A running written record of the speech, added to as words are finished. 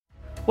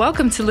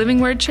Welcome to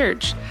Living Word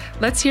Church.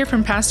 Let's hear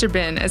from Pastor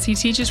Ben as he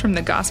teaches from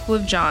the Gospel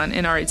of John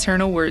in our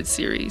Eternal Word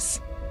series.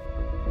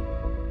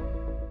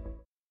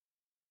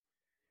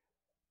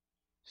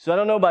 So I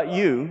don't know about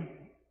you,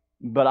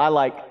 but I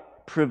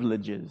like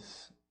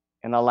privileges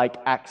and I like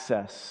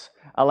access.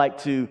 I like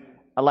to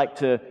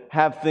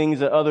have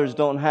things that others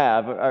don't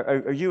have.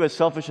 Are you as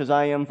selfish as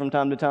I am from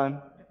time to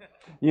time?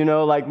 You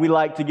know, like we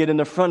like to get in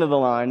the front of the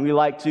line. We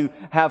like to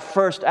have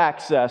first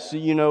access.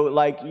 You know,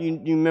 like you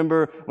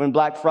remember when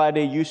Black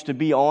Friday used to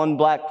be on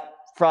Black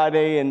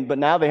Friday, but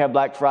now they have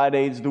Black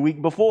Fridays the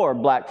week before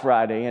Black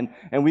Friday.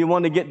 And we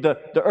want to get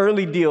the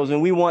early deals,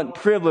 and we want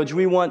privilege.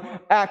 We want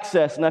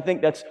access. And I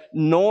think that's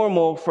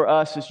normal for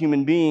us as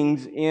human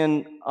beings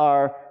in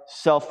our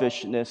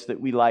selfishness, that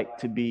we like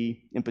to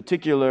be, in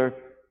particular,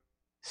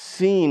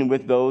 seen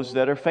with those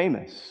that are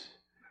famous.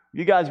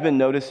 You guys been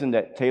noticing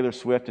that Taylor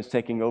Swift is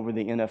taking over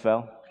the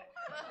NFL?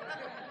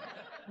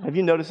 Have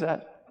you noticed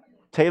that?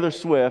 Taylor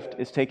Swift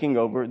is taking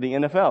over the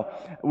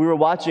NFL. We were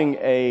watching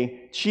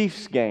a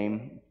Chiefs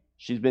game.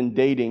 She's been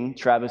dating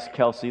Travis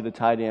Kelce, the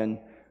tight end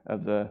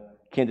of the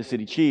Kansas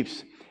City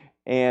Chiefs.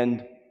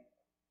 And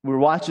we were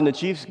watching the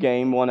Chiefs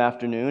game one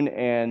afternoon,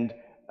 and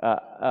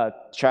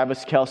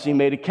Travis Kelce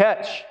made a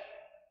catch.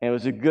 And it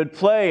was a good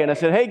play. And I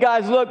said, hey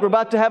guys, look, we're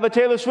about to have a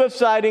Taylor Swift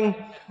sighting.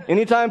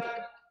 Anytime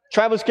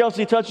Travis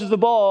Kelce touches the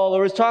ball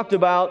or is talked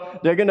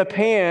about, they're going to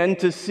pan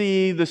to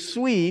see the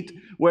suite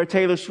where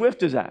Taylor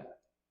Swift is at.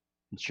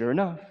 And sure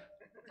enough,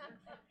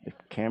 the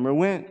camera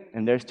went,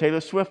 and there's Taylor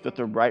Swift with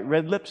her bright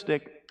red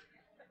lipstick.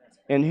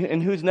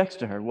 And who's next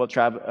to her? Well,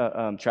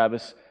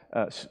 Travis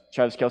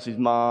Kelce's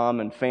mom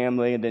and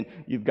family, and then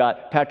you've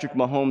got Patrick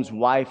Mahomes'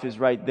 wife is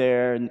right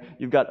there, and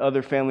you've got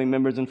other family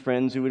members and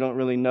friends who we don't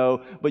really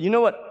know. But you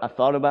know what I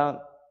thought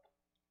about?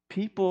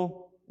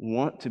 People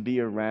want to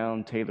be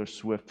around Taylor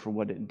Swift for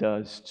what it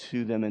does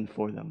to them and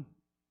for them.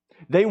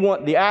 They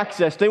want the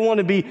access. They want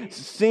to be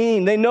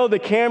seen. They know the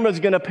camera's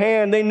going to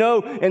pan. They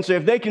know. And so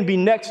if they can be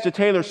next to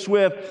Taylor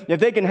Swift, if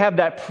they can have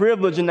that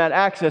privilege and that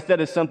access, that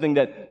is something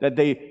that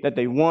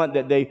they want,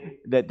 that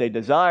they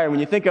desire. When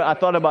you think, I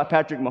thought about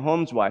Patrick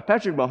Mahomes' wife.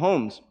 Patrick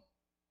Mahomes,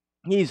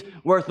 he's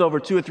worth over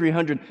 $200 or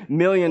 $300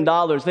 million.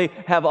 They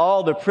have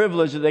all the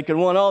privilege that they could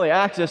want, all the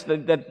access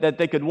that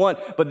they could want.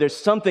 But there's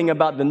something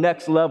about the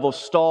next level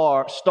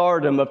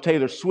stardom of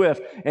Taylor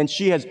Swift, and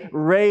she has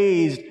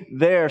raised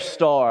their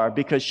star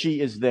because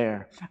she is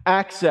there.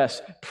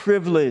 Access,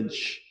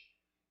 privilege.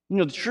 You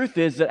know, the truth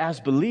is that as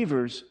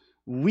believers,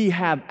 we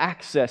have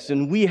access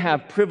and we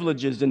have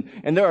privileges, and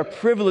there are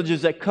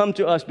privileges that come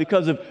to us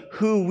because of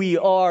who we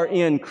are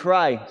in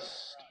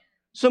Christ.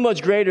 So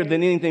much greater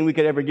than anything we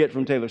could ever get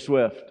from Taylor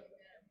Swift,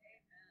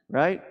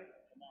 right?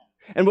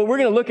 And what we're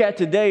going to look at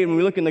today, when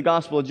we look in the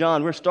Gospel of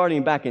John, we're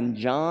starting back in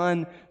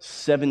John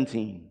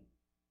 17.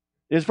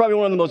 It's probably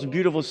one of the most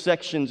beautiful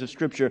sections of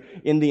Scripture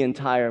in the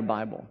entire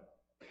Bible.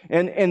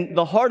 And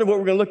the heart of what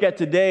we're going to look at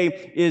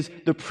today is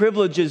the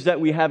privileges that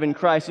we have in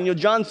Christ. And you know,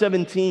 John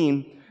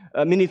 17,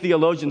 many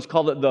theologians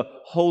call it the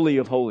Holy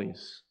of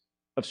Holies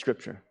of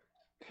Scripture.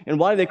 And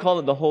why do they call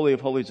it the Holy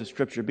of Holies of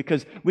Scripture?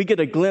 Because we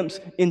get a glimpse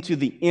into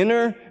the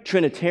inner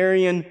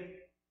Trinitarian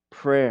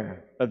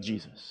prayer of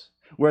Jesus,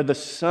 where the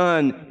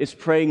Son is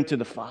praying to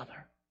the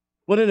Father.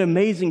 What an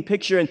amazing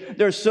picture. And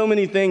there are so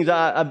many things.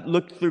 I've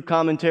looked through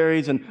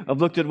commentaries, and I've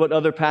looked at what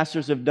other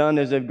pastors have done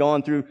as they've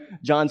gone through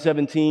John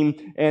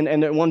 17.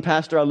 And one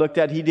pastor I looked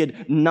at, he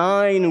did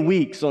 9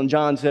 weeks on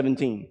John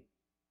 17.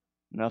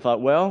 And I thought,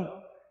 well,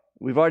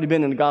 we've already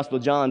been in the Gospel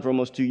of John for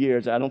almost 2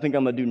 years. I don't think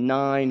I'm going to do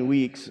 9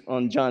 weeks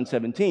on John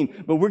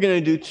 17, but we're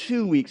going to do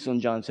 2 weeks on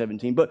John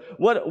 17. But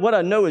what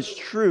I know is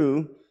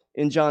true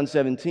in John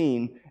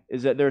 17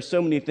 is that there are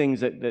so many things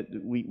that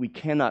we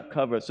cannot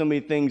cover. So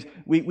many things,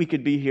 we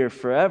could be here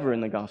forever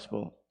in the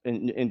Gospel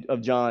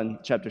of John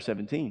chapter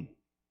 17.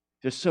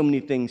 There's so many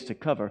things to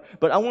cover.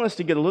 But I want us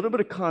to get a little bit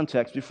of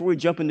context before we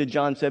jump into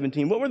John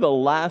 17. What were the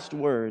last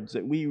words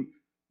that we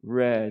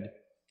read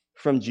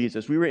from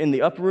Jesus? We were in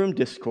the upper room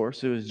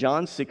discourse. It was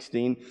John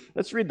 16.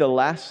 Let's read the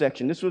last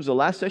section. This was the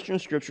last section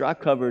of Scripture I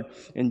covered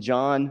in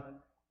John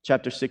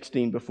chapter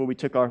 16 before we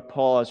took our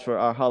pause for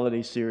our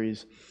holiday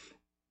series.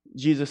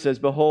 Jesus says,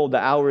 behold, the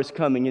hour is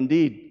coming.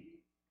 Indeed,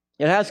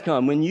 it has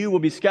come when you will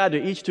be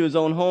scattered, each to his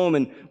own home,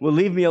 and will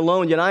leave me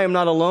alone. Yet I am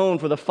not alone,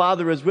 for the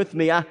Father is with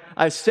me.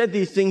 I've said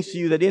these things to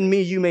you, that in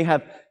me you may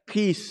have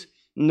peace.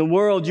 In the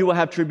world you will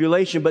have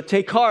tribulation. But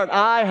take heart,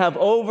 I have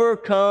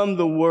overcome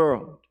the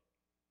world.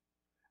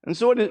 And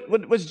so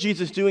what's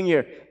Jesus doing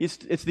here?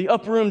 It's the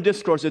upper room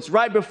discourse. It's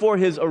right before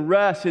his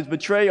arrest, his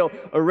betrayal,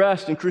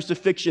 arrest, and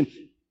crucifixion.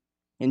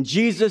 And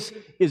Jesus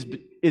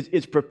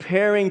is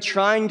preparing,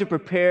 trying to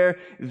prepare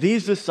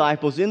these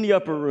disciples in the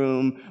upper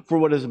room for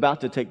what is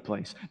about to take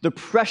place. The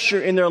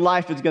pressure in their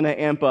life is going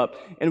to amp up.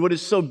 And what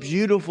is so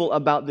beautiful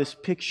about this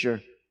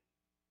picture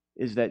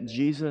is that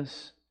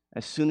Jesus,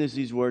 as soon as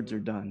these words are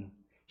done,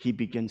 he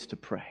begins to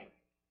pray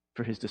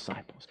for his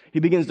disciples. He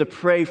begins to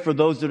pray for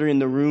those that are in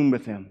the room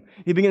with him.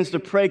 He begins to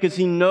pray because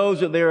he knows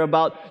that they're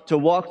about to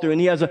walk through,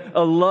 and he has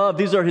a love.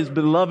 These are his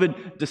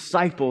beloved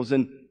disciples,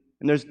 and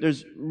And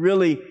it's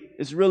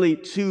really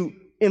two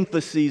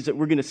emphases that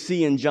we're going to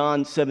see in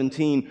John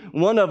 17.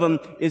 One of them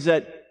is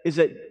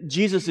that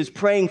Jesus is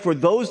praying for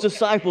those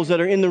disciples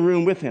that are in the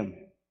room with him,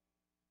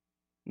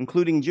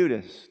 including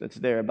Judas that's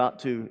there about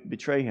to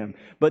betray him.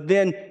 But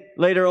then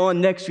later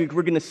on next week,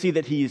 we're going to see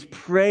that he is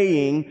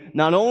praying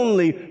not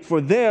only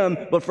for them,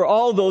 but for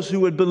all those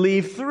who would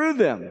believe through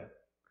them.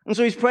 And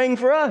so he's praying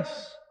for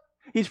us.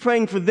 He's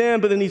praying for them,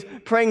 but then he's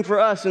praying for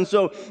us. And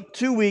so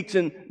 2 weeks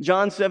in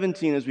John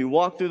 17, as we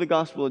walk through the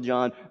Gospel of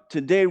John,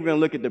 today we're going to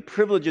look at the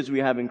privileges we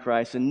have in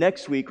Christ. And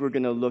next week, we're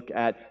going to look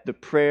at the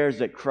prayers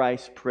that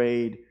Christ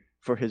prayed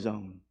for his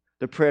own.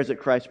 The prayers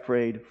that Christ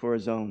prayed for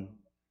his own.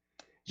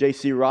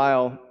 J.C.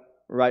 Ryle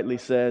rightly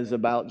says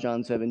about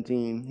John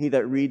 17, he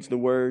that reads the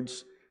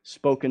words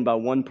spoken by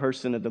one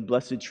person of the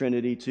Blessed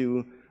Trinity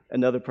to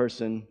another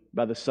person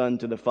by the Son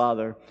to the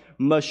Father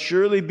must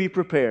surely be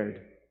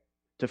prepared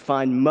to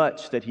find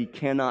much that he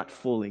cannot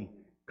fully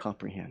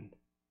comprehend.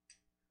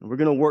 And we're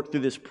going to work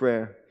through this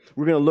prayer.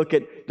 We're going to look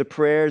at the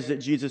prayers that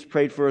Jesus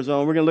prayed for his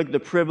own. We're going to look at the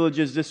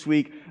privileges this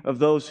week of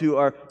those who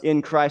are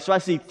in Christ. So I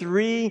see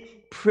 3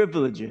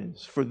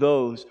 privileges for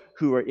those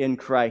who are in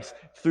Christ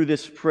through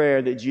this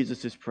prayer that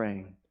Jesus is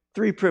praying.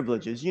 3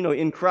 privileges. You know,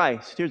 in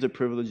Christ, here's a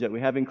privilege that we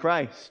have in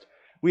Christ.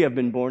 We have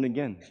been born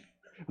again.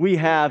 We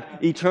have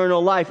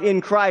eternal life. In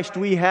Christ,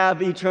 we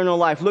have eternal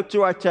life. Look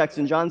to our text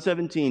in John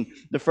 17,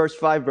 the first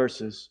 5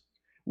 verses.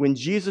 When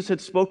Jesus had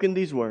spoken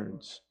these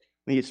words,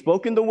 when he had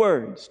spoken the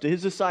words to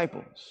his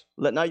disciples,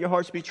 let not your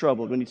hearts be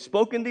troubled. When he'd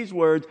spoken these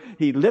words,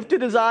 he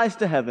lifted his eyes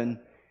to heaven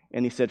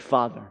and he said,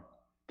 Father,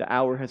 the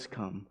hour has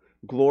come.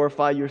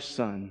 Glorify your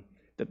Son,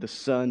 that the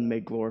Son may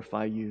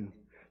glorify you.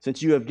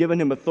 Since you have given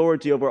him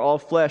authority over all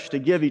flesh to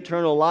give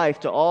eternal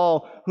life to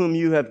all whom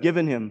you have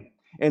given him.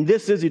 And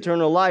this is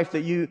eternal life,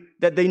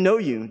 that they know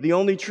you, the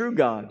only true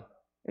God,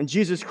 and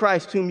Jesus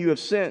Christ whom you have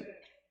sent.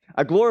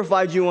 I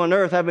glorified you on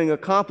earth, having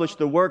accomplished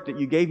the work that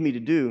you gave me to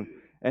do.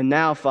 And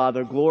now,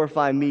 Father,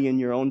 glorify me in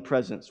your own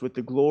presence with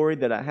the glory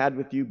that I had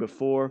with you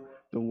before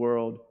the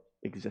world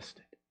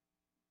existed.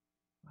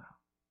 Wow.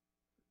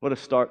 What a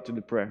start to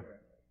the prayer.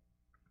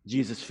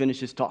 Jesus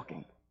finishes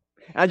talking.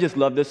 I just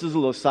love this. This is a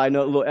little side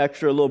note, a little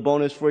extra, a little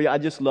bonus for you. I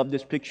just love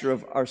this picture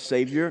of our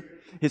Savior,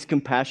 his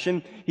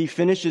compassion. He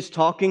finishes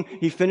talking.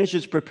 He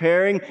finishes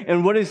preparing.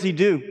 And what does he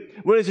do?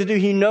 What does he do?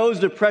 He knows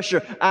the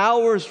pressure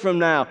hours from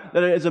now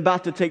that is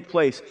about to take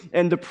place.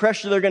 And the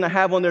pressure they're going to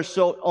have on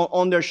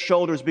their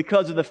shoulders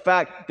because of the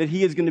fact that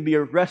he is going to be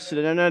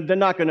arrested. And they're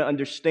not going to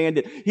understand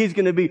it. He's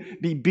going to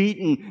be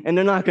beaten and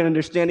they're not going to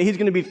understand it. He's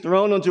going to be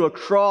thrown onto a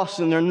cross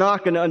and they're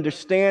not going to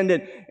understand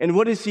it. And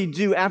what does he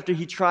do after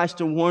he tries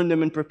to warn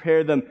them and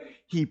prepare them?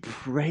 He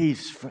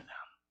prays for them.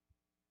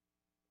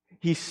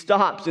 He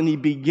stops and he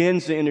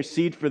begins to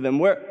intercede for them.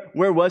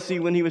 Where was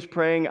he when he was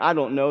praying? I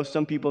don't know.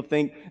 Some people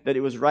think that it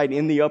was right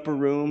in the upper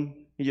room.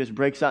 He just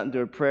breaks out into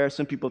a prayer.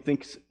 Some people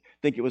think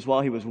it was while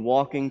he was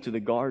walking to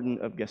the Garden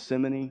of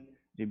Gethsemane.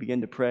 He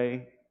began to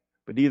pray.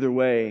 But either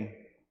way,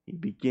 he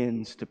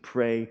begins to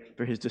pray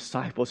for his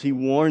disciples. He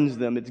warns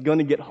them it's going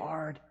to get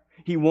hard.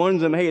 He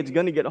warns them, hey, it's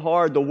going to get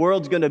hard. The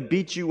world's going to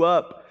beat you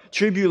up.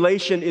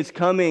 Tribulation is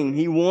coming.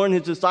 He warned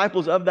his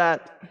disciples of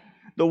that.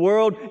 The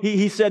world,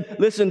 he said,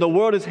 listen, the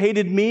world has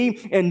hated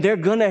me and they're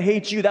going to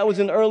hate you. That was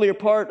an earlier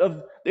part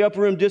of the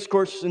upper room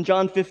discourse in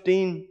John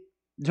 15.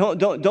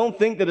 Don't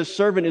think that a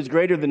servant is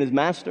greater than his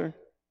master.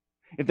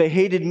 If they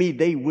hated me,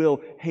 they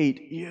will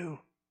hate you.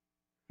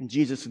 And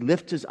Jesus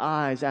lifts his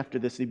eyes after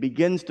this. He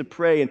begins to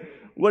pray. And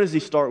what does he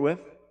start with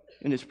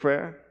in his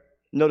prayer?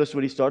 Notice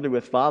what he started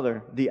with.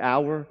 Father, the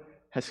hour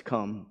has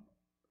come.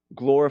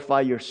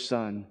 Glorify your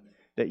Son,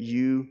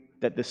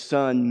 that the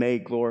Son may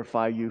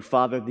glorify you.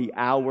 Father, the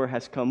hour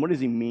has come. What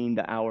does he mean,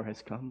 the hour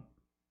has come?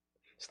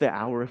 It's the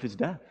hour of his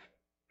death.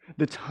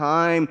 The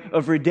time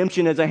of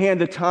redemption is at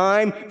hand. The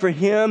time for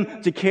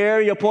him to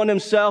carry upon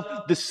himself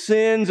the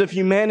sins of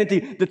humanity.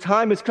 The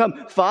time has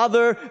come.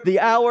 Father, the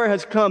hour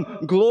has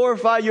come.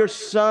 Glorify your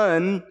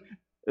Son,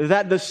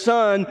 that the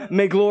Son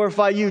may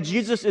glorify you.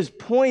 Jesus is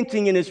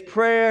pointing in his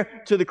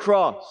prayer to the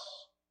cross.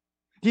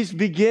 He's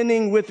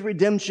beginning with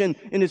redemption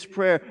in his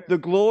prayer, the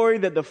glory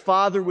that the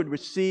Father would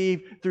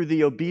receive through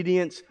the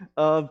obedience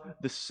of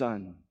the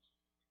Son.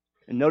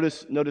 And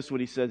notice what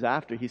he says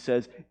after. He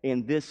says,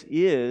 and this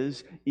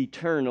is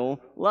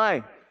eternal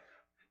life.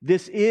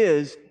 This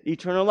is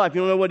eternal life.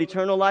 You don't know what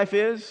eternal life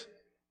is?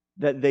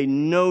 That they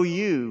know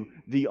you,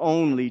 the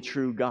only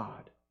true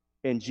God,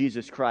 and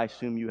Jesus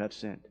Christ whom you have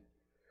sent.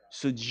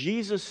 So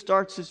Jesus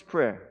starts his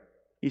prayer.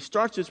 He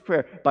starts his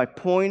prayer by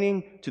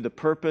pointing to the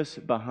purpose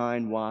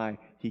behind why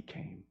he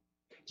came.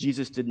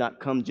 Jesus did not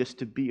come just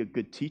to be a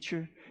good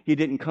teacher. He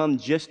didn't come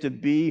just to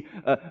be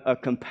a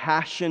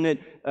compassionate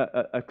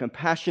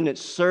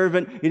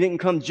servant. He didn't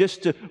come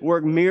just to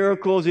work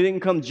miracles. He didn't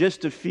come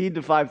just to feed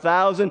the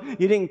 5,000.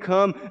 He didn't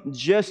come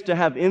just to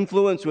have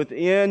influence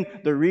within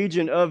the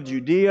region of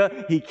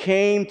Judea. He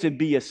came to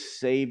be a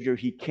Savior.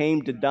 He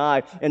came to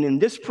die. And in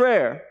this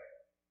prayer,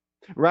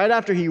 right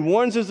after he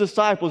warns his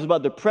disciples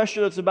about the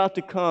pressure that's about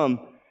to come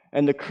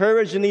and the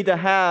courage they need to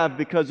have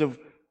because of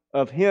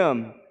of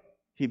Him,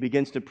 he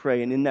begins to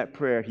pray. And in that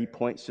prayer, he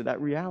points to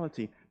that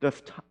reality.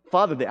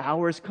 Father, the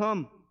hour has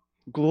come.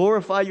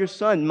 Glorify your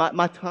Son.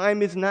 My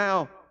time is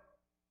now.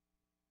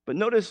 But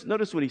notice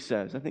what he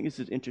says. I think this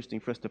is interesting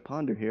for us to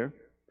ponder here.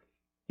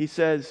 He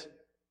says,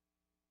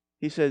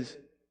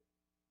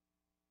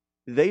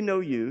 they know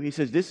you. He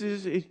says, this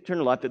is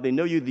eternal life, that they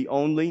know you, the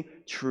only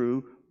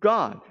true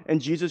God,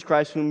 and Jesus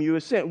Christ whom you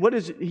have sent. What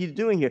is he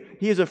doing here?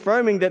 He is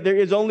affirming that there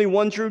is only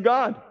one true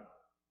God.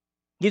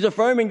 He's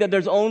affirming that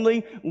there's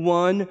only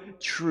one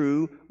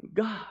true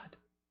God.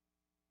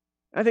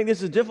 I think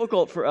this is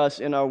difficult for us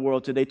in our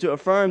world today, to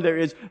affirm there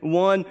is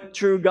one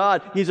true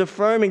God. He's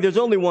affirming there's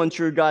only one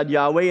true God,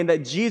 Yahweh, and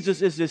that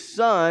Jesus is His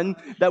Son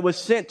that was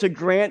sent to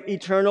grant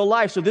eternal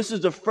life. So this is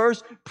the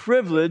first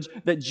privilege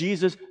that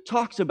Jesus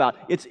talks about.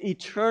 It's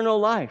eternal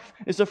life.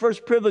 It's the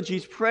first privilege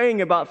He's praying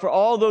about for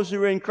all those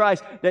who are in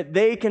Christ, that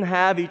they can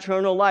have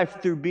eternal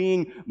life through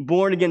being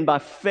born again by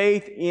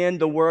faith in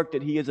the work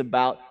that He is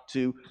about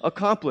to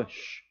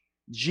accomplish.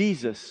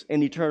 Jesus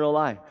and eternal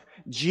life.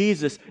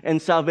 Jesus and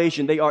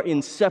salvation, they are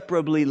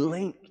inseparably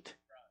linked.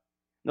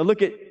 Now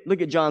look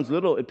at John's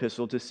little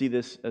epistle to see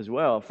this as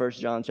well. 1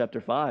 John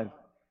chapter 5.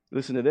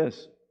 Listen to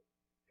this.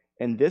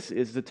 And this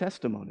is the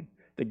testimony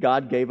that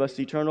God gave us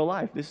eternal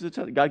life.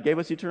 God gave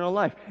us eternal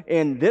life.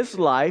 And this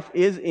life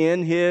is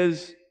in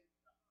His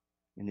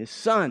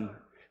Son.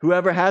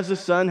 Whoever has the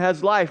Son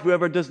has life.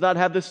 Whoever does not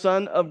have the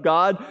Son of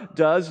God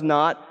does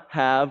not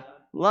have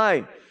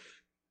life.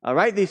 I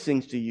write these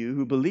things to you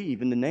who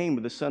believe in the name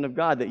of the Son of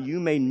God, that you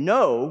may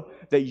know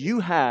that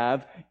you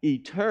have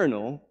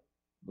eternal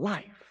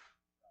life.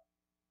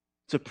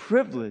 It's a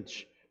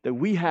privilege that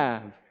we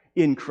have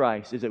in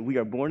Christ, is that we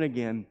are born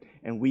again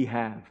and we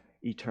have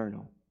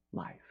eternal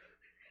life.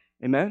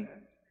 Amen?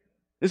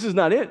 This is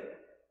not it.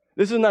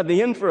 This is not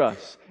the end for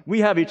us. We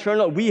have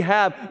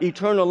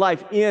eternal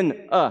life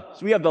in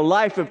us. We have the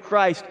life of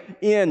Christ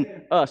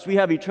in us. We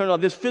have eternal.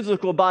 This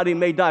physical body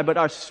may die, but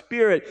our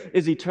spirit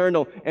is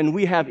eternal, and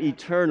we have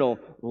eternal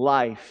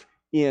life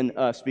in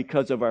us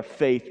because of our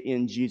faith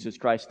in Jesus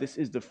Christ. This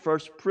is the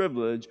first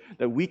privilege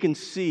that we can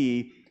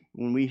see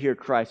when we hear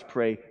Christ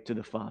pray to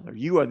the Father.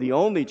 You are the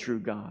only true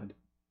God,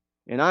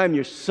 and I am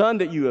your Son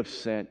that you have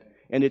sent,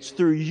 and it's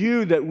through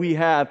you that we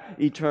have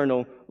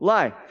eternal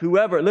life.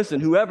 Whoever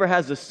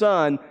has the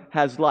Son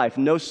has life.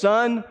 No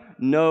Son,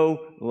 no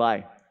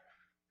life.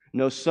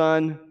 No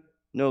Son,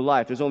 no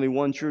life. There's only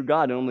one true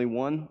God and only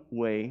one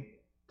way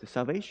to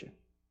salvation.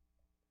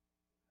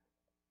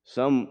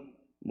 Some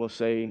will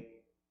say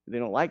they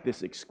don't like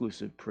this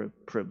exclusive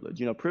privilege.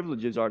 You know,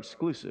 privileges are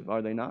exclusive,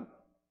 are they not?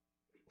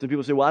 Some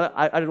people say, well,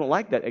 I don't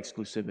like that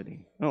exclusivity.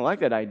 I don't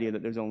like that idea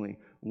that there's only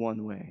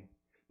one way.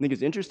 I think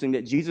it's interesting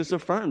that Jesus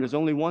affirmed there's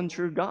only one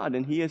true God,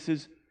 and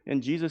Jesus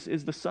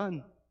is the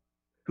Son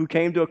who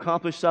came to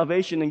accomplish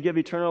salvation and give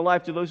eternal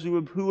life to those who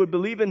would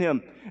believe in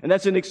Him. And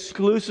that's an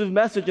exclusive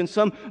message, and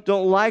some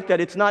don't like that.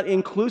 It's not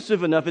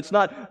inclusive enough. It's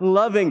not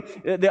loving.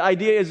 The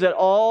idea is that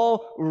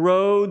all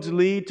roads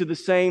lead to the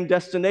same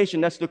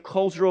destination. That's the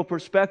cultural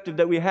perspective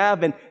that we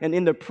have. And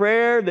in the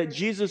prayer that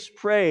Jesus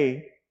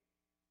prayed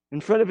in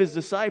front of His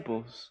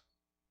disciples,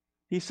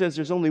 He says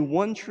there's only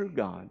one true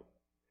God,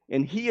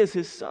 and He is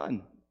His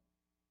Son.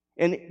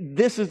 And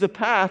this is the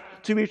path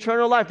to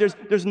eternal life.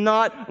 There's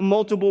not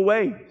multiple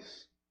ways.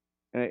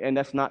 And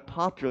that's not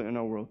popular in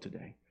our world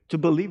today, to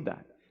believe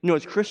that. You know,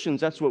 as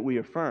Christians, that's what we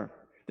affirm,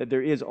 that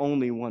there is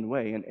only one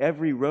way, and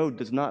every road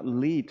does not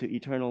lead to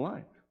eternal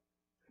life.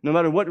 No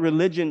matter what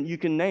religion you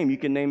can name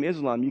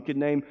Islam, you could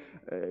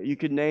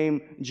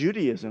name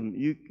Judaism,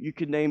 you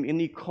could name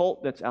any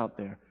cult that's out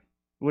there.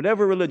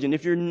 Whatever religion,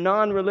 if you're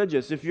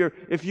non-religious, if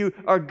you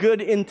are good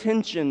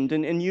intentioned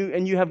and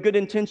you have good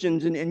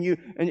intentions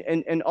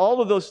and all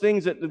of those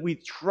things that we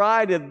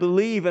try to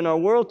believe in our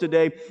world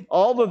today,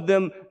 all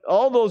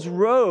those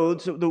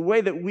roads, the way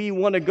that we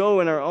want to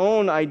go in our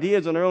own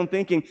ideas and our own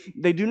thinking,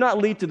 they do not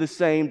lead to the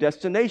same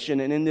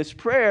destination. And in this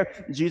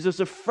prayer, Jesus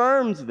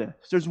affirms this.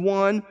 There's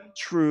one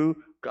true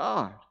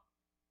God.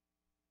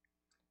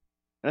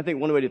 And I think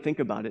one way to think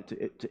about it,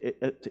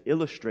 to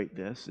illustrate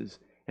this, is,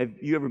 have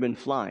you ever been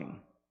flying?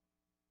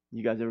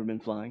 You guys ever been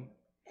flying?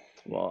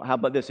 Well, how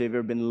about this? Have you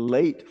ever been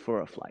late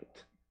for a flight?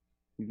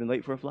 You've been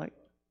late for a flight?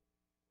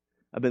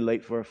 I've been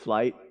late for a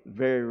flight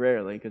very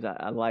rarely because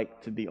I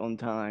like to be on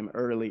time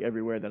early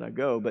everywhere that I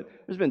go. But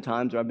there's been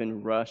times where I've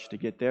been rushed to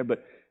get there.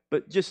 But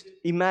just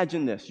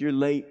imagine this. You're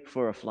late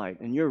for a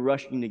flight and you're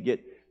rushing to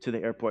get to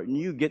the airport. And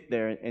you get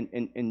there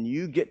and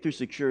you get through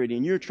security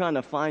and you're trying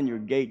to find your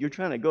gate. You're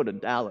trying to go to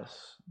Dallas,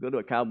 go to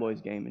a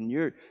Cowboys game, and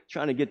you're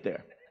trying to get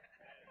there.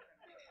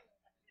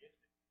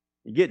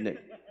 You're getting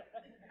it.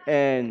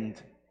 And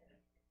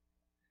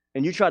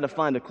you try to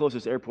find the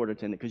closest airport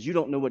attendant because you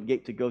don't know what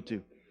gate to go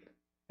to.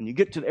 And you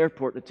get to the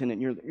airport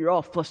attendant, you're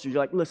all flustered. You're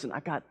like, listen,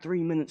 I got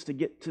 3 minutes to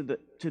get to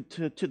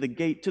the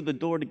gate, to the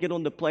door, to get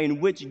on the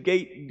plane. Which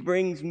gate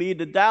brings me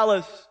to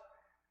Dallas?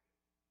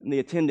 And the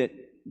attendant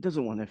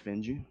doesn't want to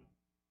offend you,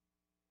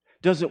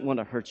 doesn't want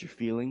to hurt your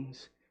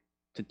feelings.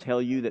 to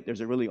tell you that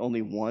there's really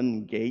only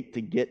one gate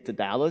to get to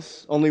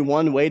Dallas, only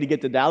one way to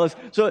get to Dallas.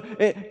 So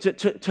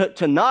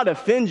to not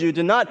offend you,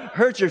 to not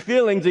hurt your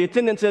feelings, the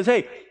attendant says,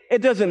 hey,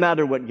 it doesn't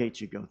matter what gate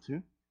you go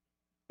to.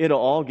 It'll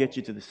all get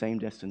you to the same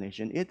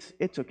destination.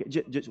 It's okay,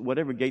 just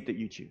whatever gate that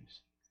you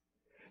choose.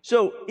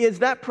 So is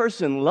that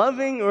person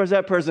loving or is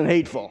that person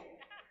hateful?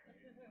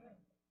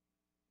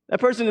 That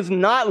person is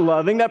not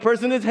loving. That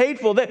person is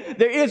hateful.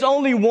 There is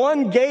only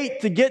one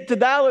gate to get to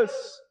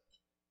Dallas.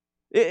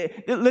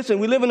 Listen,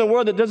 we live in a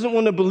world that doesn't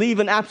want to believe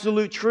in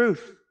absolute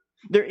truth.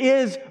 There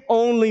is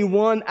only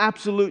one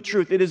absolute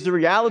truth. It is the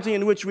reality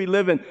in which we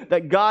live in,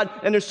 that God,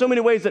 and there's so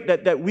many ways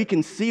that we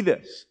can see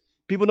this.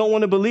 People don't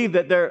want to believe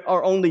that there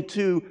are only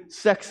two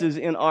sexes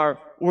in our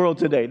world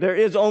today. There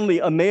is only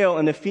a male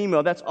and a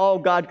female. That's all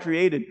God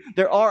created.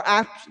 There are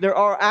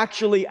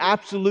actually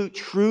absolute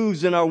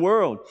truths in our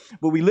world.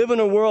 But we live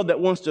in a world that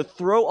wants to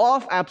throw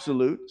off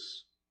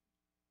absolutes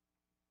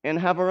and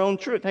have our own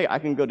truth. Hey, I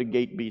can go to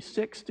gate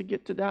B6 to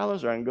get to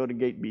Dallas, or I can go to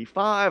gate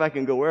B5. I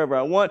can go wherever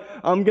I want.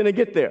 I'm going to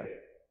get there.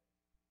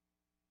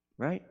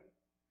 Right?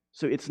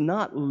 So it's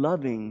not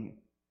loving.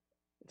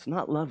 It's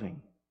not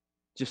loving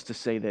just to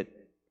say that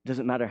it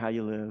doesn't matter how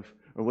you live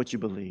or what you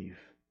believe.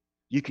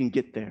 You can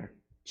get there.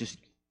 Just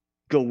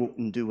go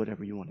and do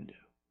whatever you want to do.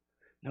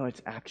 No,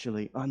 it's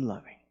actually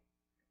unloving.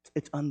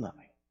 It's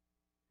unloving.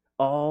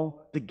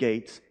 All the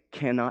gates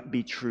cannot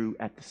be true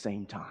at the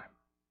same time.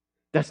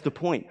 That's the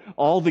point.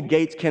 All the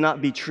gates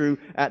cannot be true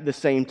at the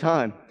same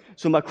time.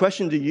 So my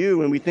question to you,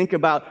 when we think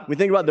about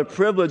the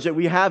privilege that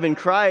we have in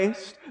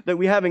Christ,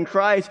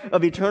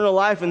 of eternal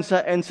life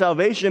and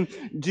salvation,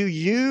 do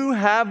you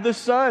have the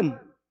Son?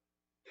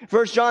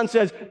 1 John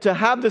says, to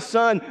have the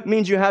Son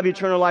means you have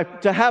eternal life.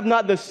 To have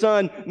not the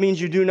Son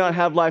means you do not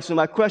have life. So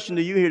my question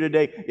to you here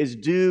today is,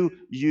 do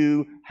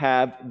you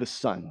have the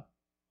Son?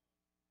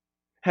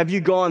 Have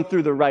you gone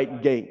through the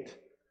right gate?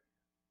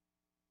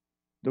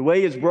 The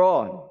way is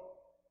broad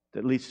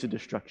that leads to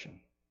destruction.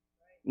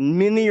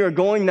 Many are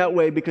going that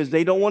way because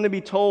they don't want to be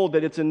told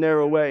that it's a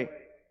narrow way.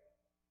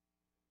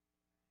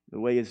 The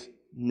way is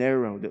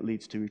narrow that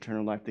leads to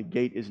eternal life. The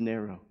gate is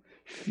narrow.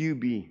 Few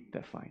be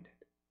that find it.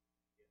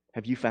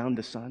 Have you found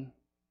the Son?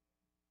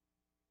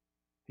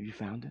 Have you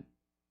found it?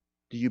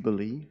 Do you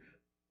believe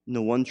in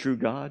the one true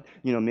God?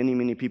 You know,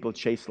 many people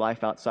chase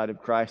life outside of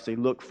Christ. They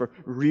look for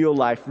real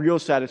life, real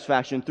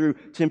satisfaction through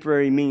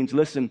temporary means.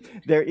 Listen,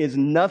 there is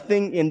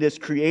nothing in this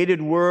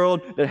created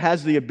world that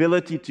has the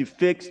ability to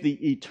fix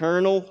the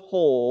eternal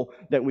hole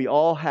that we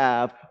all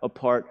have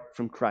apart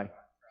from Christ.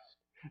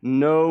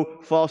 No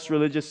false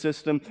religious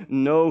system,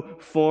 no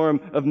form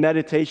of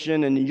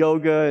meditation and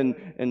yoga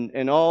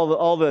and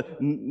all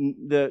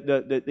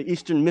the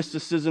Eastern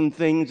mysticism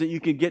things that you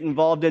could get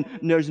involved in.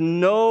 There's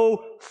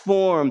no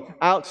form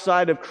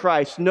outside of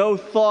Christ, no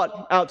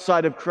thought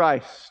outside of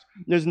Christ.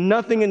 There's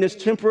nothing in this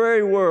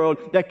temporary world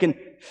that can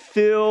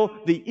fill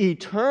the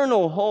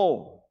eternal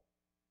hole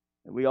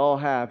that we all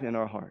have in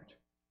our heart.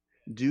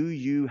 Do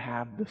you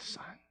have the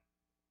Son?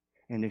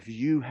 And if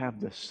you have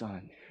the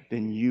Son,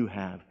 then you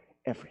have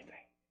everything.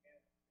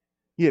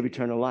 You have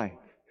eternal life.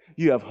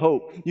 You have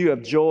hope. You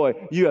have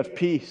joy. You have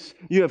peace.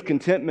 You have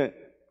contentment.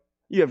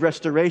 You have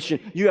restoration.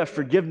 You have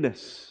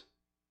forgiveness.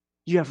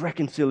 You have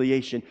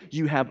reconciliation.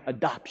 You have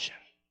adoption.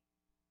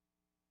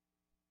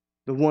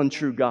 The one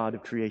true God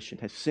of creation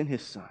has sent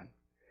His Son,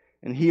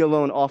 and He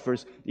alone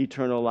offers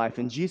eternal life.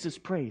 And Jesus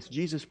prays.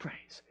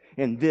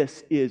 And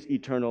this is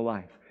eternal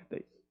life,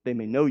 that they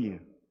may know you,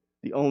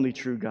 the only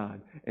true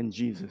God, and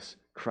Jesus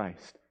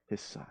Christ,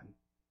 His Son.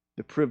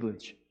 The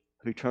privilege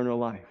of eternal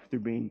life through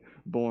being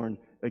born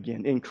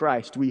again. In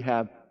Christ, we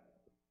have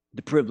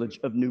the privilege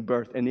of new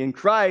birth. And in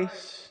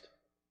Christ,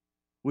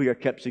 we are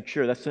kept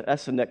secure.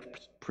 That's the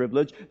next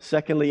privilege.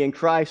 Secondly, in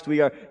Christ,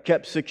 we are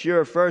kept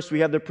secure. First, we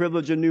have the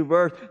privilege of new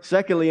birth.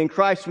 Secondly, in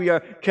Christ, we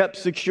are kept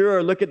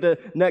secure. Look at the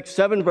next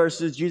 7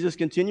 verses. Jesus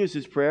continues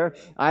His prayer.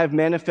 I have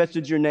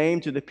manifested your name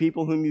to the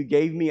people whom you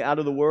gave me out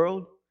of the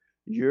world.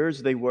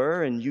 Yours they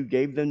were, and you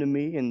gave them to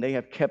me, and they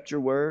have kept your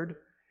word.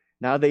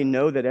 Now they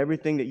know that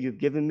everything that you've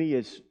given me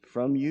is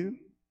from you.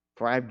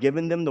 For I have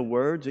given them the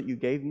words that you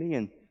gave me,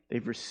 and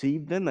they've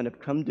received them and have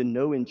come to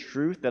know in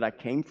truth that I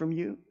came from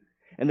you.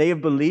 And they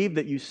have believed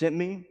that you sent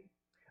me.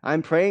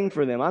 I'm praying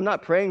for them. I'm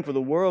not praying for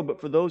the world,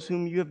 but for those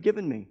whom you have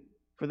given me,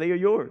 for they are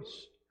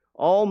yours.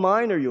 All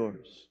mine are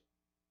yours,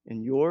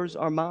 and yours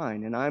are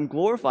mine, and I am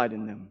glorified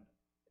in them.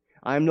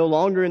 I am no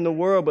longer in the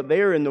world, but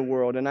they are in the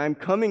world, and I am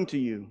coming to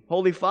you.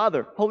 Holy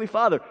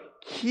Father,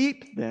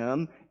 keep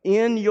them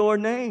in your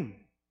name,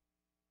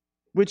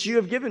 which you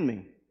have given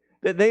me,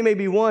 that they may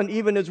be one,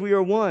 even as we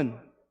are one.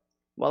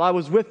 While I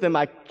was with them,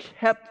 I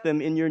kept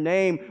them in your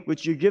name,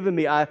 which you've given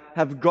me. I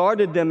have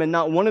guarded them, and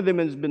not one of them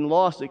has been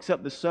lost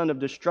except the son of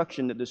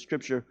destruction, that the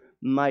scripture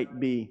might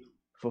be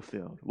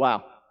fulfilled.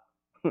 Wow.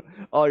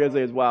 All I gotta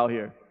say is wow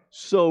here.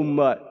 So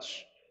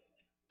much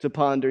to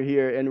ponder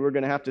here, and we're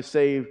going to have to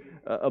save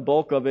a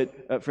bulk of it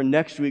for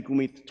next week when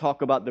we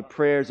talk about the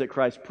prayers that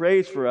Christ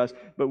prays for us.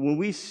 But when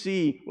we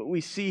see what we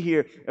see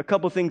here, a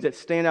couple things that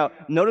stand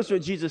out. Notice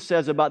what Jesus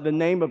says about the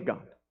name of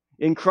God.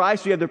 In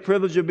Christ, we have the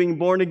privilege of being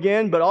born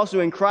again, but also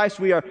in Christ,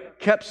 we are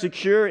kept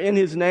secure in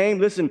His name.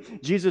 Listen,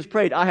 Jesus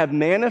prayed, I have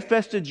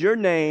manifested your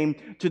name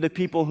to the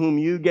people whom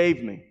you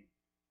gave me.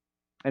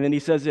 And then He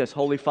says this,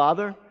 Holy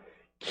Father,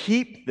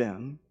 keep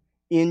them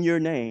in your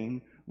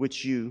name,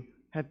 which you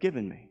have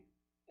given me.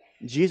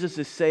 Jesus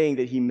is saying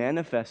that He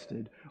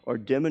manifested or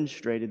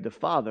demonstrated the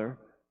Father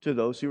to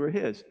those who were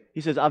His.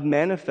 He says, I've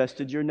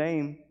manifested your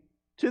name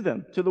to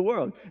them, to the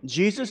world.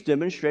 Jesus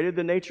demonstrated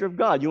the nature of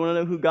God. You want to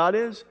know who God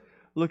is?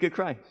 Look at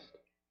Christ.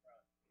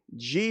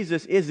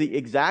 Jesus is the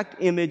exact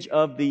image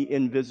of the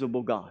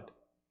invisible God.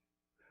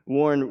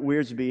 Warren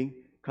Wiersbe,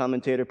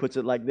 commentator, puts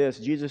it like this: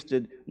 Jesus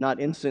did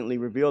not instantly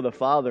reveal the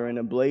Father in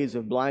a blaze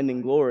of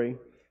blinding glory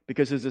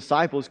because His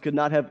disciples could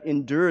not have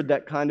endured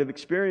that kind of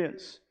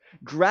experience.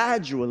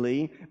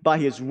 Gradually, by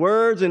His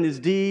words and His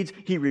deeds,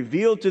 He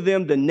revealed to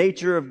them the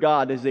nature of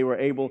God as they were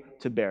able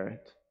to bear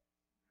it.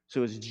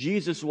 So as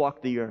Jesus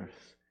walked the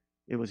earth,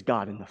 it was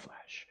God in the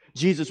flesh.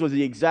 Jesus was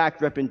the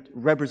exact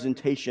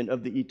representation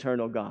of the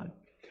eternal God.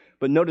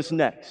 But notice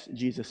next,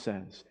 Jesus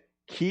says,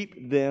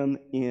 keep them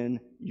in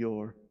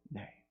your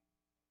name.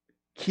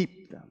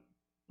 Keep them.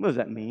 What does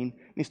that mean?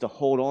 It means to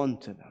hold on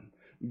to them,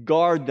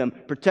 guard them,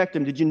 protect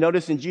them. Did you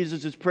notice in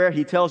Jesus' prayer,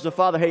 He tells the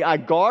Father, hey, I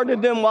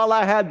guarded them while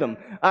I had them.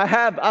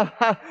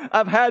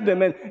 I've had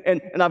them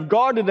and I've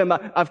guarded them.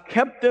 I've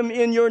kept them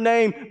in your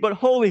name. But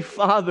Holy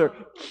Father,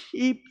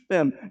 keep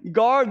them,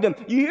 guard them.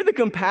 You hear the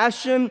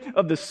compassion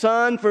of the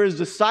Son for His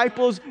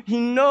disciples. He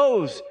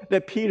knows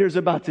that Peter's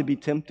about to be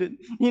tempted.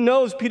 He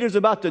knows Peter's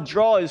about to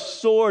draw his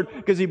sword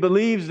because he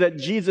believes that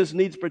Jesus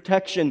needs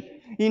protection.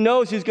 He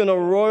knows he's going to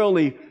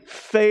royally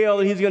fail.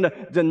 He's going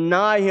to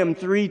deny Him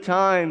 3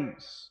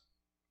 times,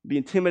 be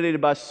intimidated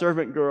by a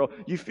servant girl.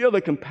 You feel the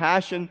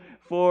compassion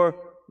for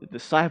the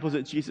disciples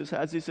that Jesus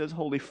has. He says,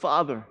 Holy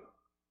Father,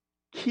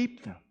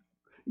 keep them,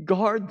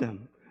 guard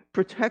them,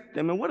 protect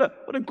them. And what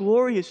a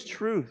glorious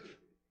truth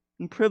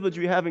and privilege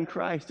we have in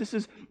Christ. This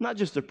is not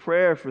just a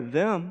prayer for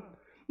them.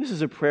 This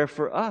is a prayer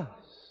for us.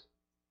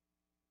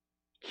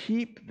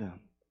 Keep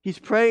them. He's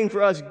praying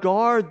for us.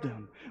 Guard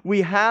them.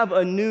 We have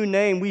a new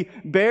name. We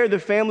bear the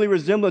family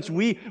resemblance.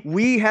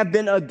 We have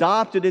been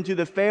adopted into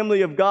the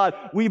family of God.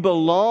 We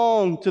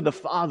belong to the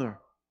Father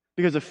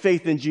because of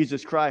faith in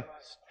Jesus Christ.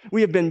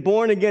 We have been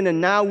born again and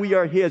now we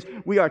are His.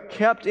 We are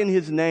kept in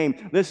His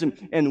name.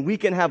 Listen, and we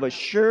can have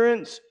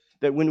assurance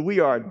that when we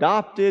are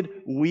adopted,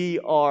 we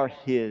are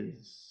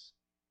His.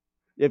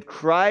 If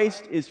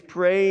Christ is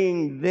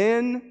praying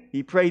then,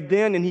 He prayed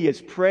then and He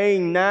is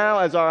praying now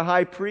as our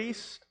high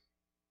priest,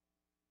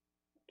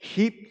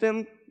 keep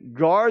them,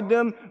 guard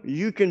them,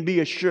 you can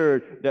be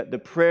assured that the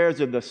prayers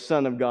of the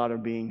Son of God are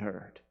being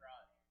heard.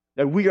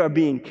 That we are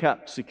being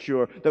kept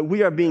secure. That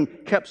we are being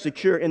kept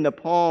secure in the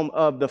palm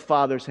of the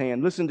Father's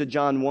hand. Listen to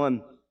John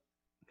 1,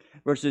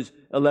 verses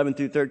 11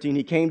 through 13.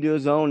 He came to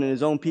His own, and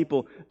His own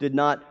people did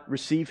not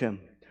receive Him.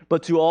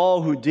 But to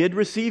all who did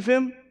receive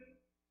Him,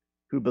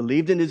 who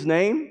believed in His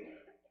name,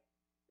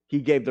 He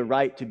gave the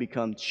right to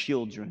become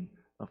children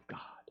of God,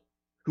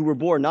 who were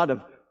born not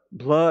of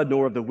blood,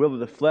 nor of the will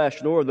of the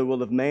flesh, nor of the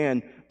will of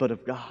man, but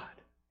of God.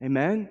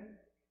 Amen?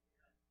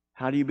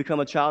 How do you become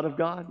a child of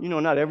God? You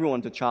know, not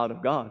everyone's a child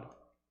of God.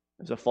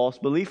 There's a false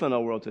belief in our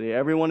world today.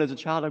 Everyone is a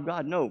child of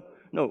God. No.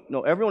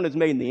 Everyone is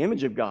made in the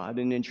image of God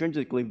and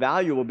intrinsically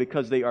valuable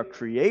because they are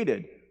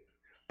created.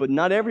 But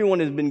not everyone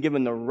has been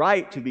given the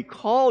right to be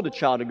called a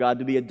child of God,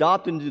 to be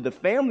adopted into the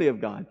family of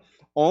God.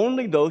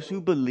 Only those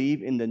who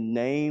believe in the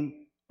name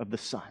of the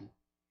Son.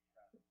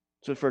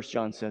 That's what 1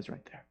 John says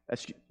right there.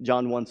 That's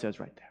John 1 says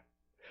right there.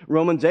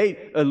 Romans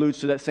 8 alludes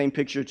to that same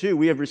picture too.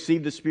 We have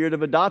received the spirit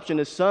of adoption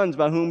as sons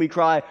by whom we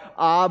cry,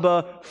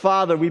 Abba,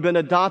 Father. We've been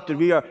adopted.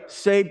 We are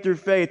saved through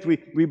faith.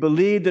 We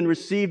believed and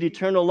received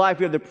eternal life.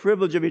 We have the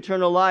privilege of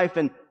eternal life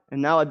and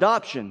now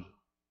adoption.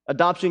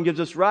 Adoption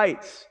gives us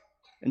rights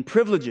and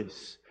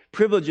privileges.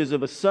 Privileges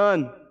of a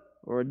son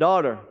or a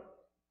daughter.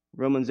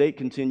 Romans 8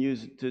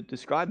 continues to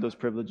describe those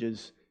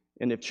privileges.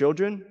 And if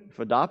children, if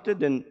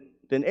adopted, then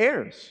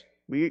heirs.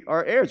 We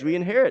are heirs. We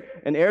inherit.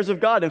 And heirs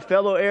of God and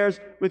fellow heirs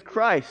with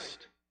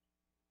Christ.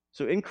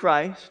 So in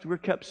Christ, we're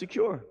kept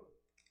secure.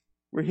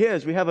 We're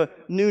His. We have a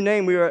new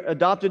name. We are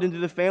adopted into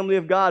the family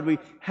of God. We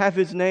have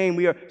His name.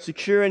 We are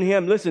secure in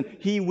Him. Listen,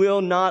 He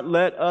will not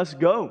let us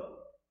go.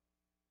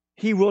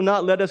 He will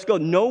not let us go.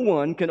 No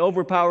one can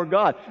overpower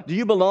God. Do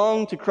you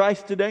belong to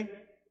Christ today?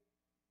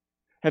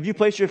 Have you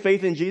placed your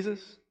faith in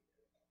Jesus?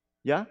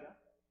 Yeah?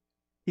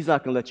 He's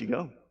not going to let you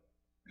go.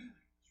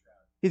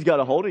 He's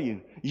got a hold of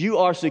you. You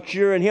are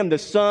secure in Him. The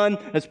Son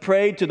has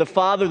prayed to the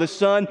Father. The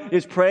Son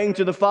is praying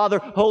to the Father.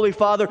 Holy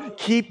Father,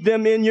 keep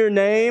them in your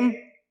name.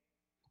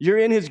 You're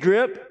in His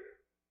grip.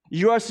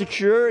 You are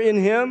secure in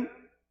Him.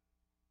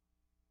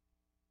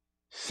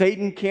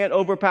 Satan can't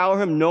overpower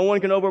Him. No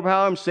one can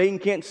overpower Him. Satan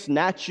can't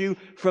snatch you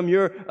from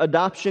your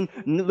adoption.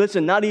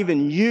 Listen, not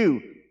even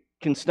you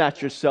can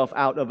snatch yourself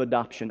out of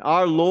adoption.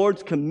 Our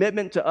Lord's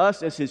commitment to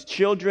us as His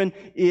children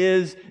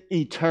is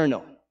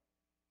eternal.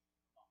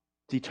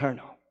 It's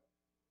eternal.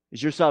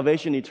 Is your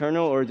salvation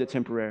eternal or is it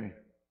temporary?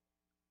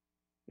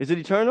 Is it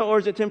eternal or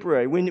is it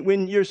temporary?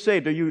 When you're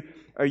saved,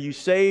 are you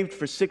saved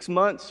for 6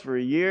 months, for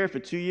a year, for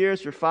 2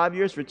 years, for 5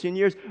 years, for 10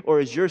 years? Or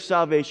is your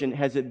salvation,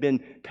 has it been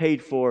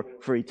paid for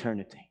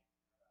eternity?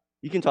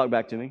 You can talk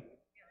back to me. Amen.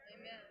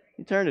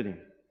 Eternity.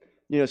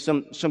 You know,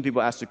 some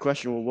people ask the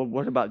question, well,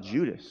 what about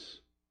Judas?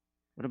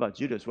 What about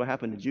Judas? What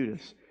happened to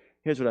Judas?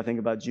 Here's what I think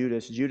about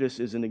Judas. Judas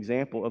is an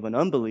example of an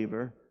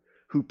unbeliever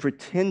who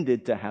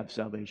pretended to have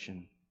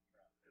salvation,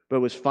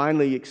 but was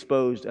finally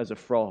exposed as a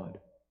fraud.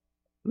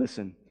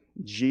 Listen,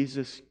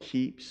 Jesus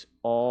keeps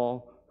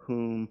all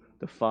whom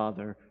the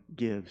Father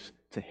gives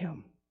to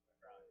Him.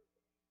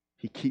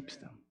 He keeps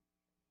them.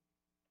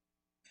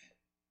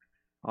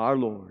 Our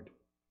Lord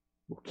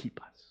will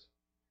keep us.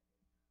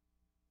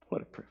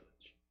 What a privilege.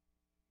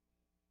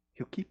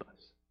 He'll keep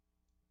us.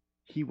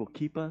 He will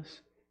keep us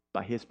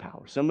by His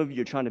power. Some of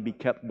you are trying to be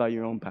kept by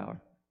your own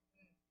power.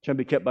 Trying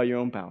to be kept by your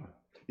own power.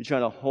 You're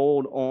trying to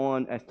hold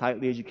on as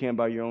tightly as you can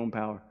by your own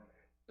power.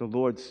 The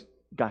Lord's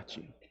got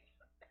you.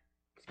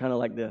 It's kind of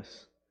like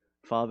this.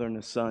 Father and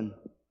a son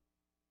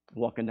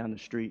walking down the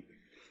street.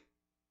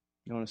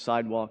 You're on a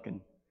sidewalk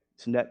and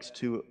it's next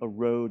to a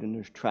road and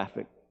there's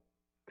traffic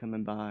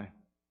coming by.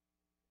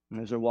 And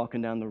as they're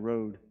walking down the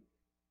road,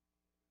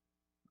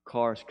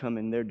 cars come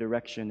in their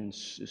direction and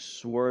is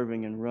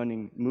swerving and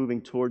running, moving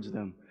towards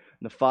them.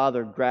 And the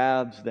father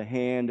grabs the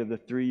hand of the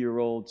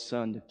 3-year-old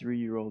son. The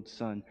 3-year-old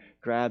son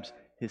grabs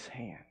his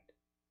hand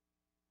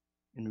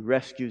and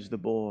rescues the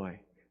boy.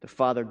 The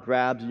father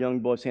grabs the young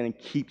boy's hand and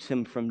keeps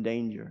him from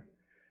danger.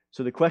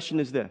 So the question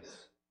is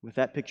this, with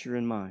that picture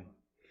in mind,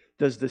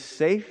 does the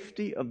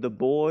safety of the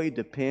boy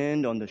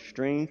depend on the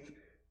strength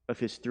of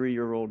his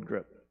 3-year-old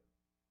grip?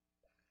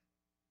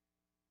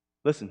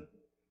 Listen,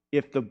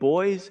 if the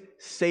boy's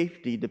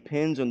safety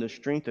depends on the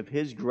strength of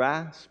his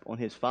grasp on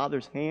his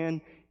father's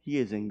hand, he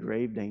is in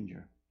grave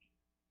danger.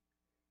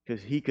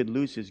 Because he could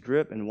lose his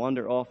grip and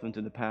wander off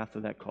into the path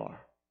of that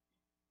car.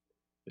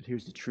 But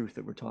here's the truth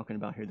that we're talking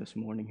about here this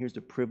morning. Here's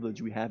the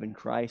privilege we have in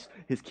Christ,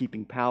 His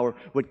keeping power.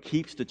 What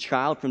keeps the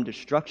child from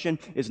destruction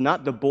is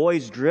not the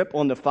boy's grip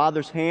on the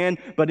father's hand,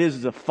 but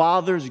is the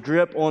father's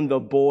grip on the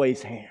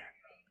boy's hand.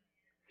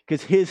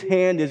 Because his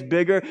hand is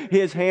bigger,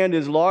 his hand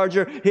is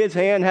larger, his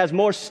hand has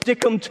more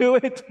stickum to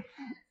it.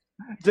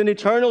 It's an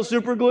eternal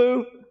super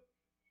glue.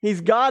 He's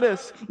got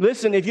us.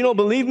 Listen, if you don't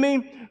believe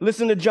me,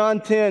 listen to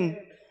John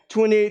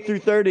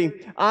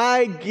 10:28-30.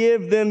 I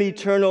give them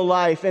eternal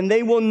life, and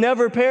they will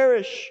never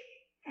perish,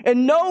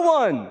 and no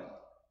one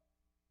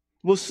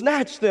will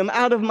snatch them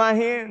out of my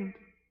hand.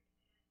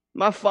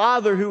 My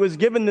Father who has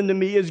given them to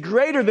me is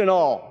greater than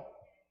all,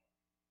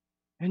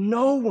 and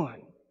no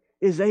one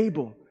is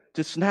able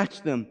to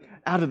snatch them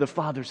out of the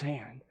Father's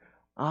hand.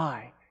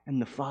 I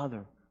and the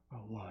Father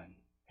are one.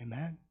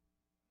 Amen?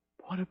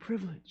 What a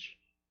privilege.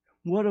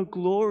 What a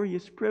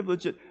glorious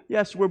privilege that,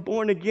 yes, we're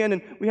born again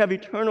and we have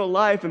eternal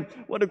life. And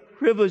what a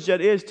privilege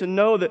that is to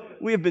know that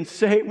we have been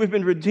saved, we've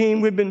been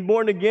redeemed, we've been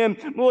born again.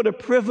 What a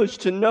privilege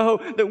to know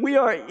that we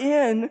are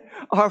in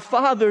our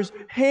Father's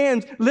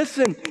hands.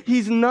 Listen,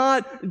 He's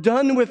not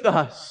done with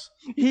us.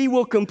 He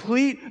will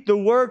complete the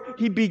work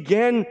He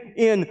began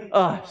in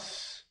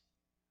us.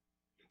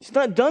 He's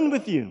not done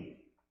with you.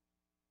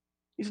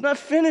 He's not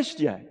finished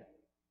yet.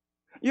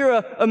 You're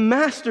a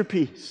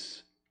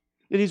masterpiece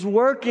that He's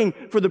working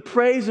for the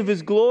praise of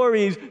His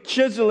glory. He's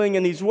chiseling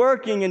and He's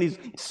working and He's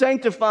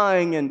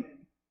sanctifying and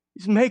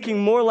He's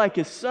making more like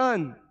His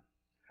Son.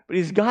 But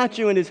He's got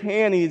you in His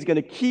hand and He's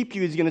going to keep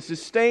you. He's going to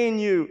sustain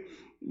you.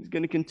 He's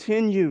going to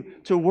continue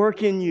to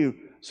work in you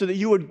so that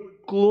you would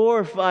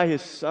glorify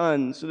His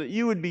Son, so that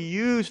you would be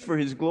used for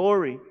His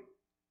glory.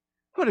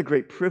 What a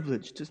great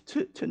privilege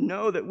to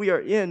know that we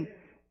are in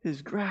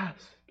His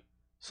grasp.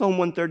 Psalm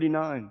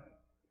 139.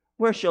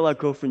 Where shall I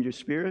go from your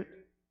spirit?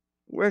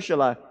 Where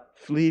shall I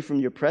flee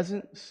from your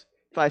presence?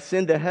 If I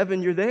ascend to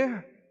heaven, you're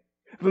there.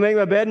 If I make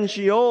my bed in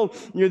Sheol,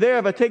 you're there.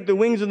 If I take the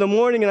wings of the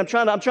morning and I'm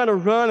trying to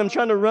run,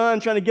 trying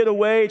to get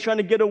away, trying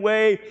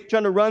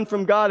to run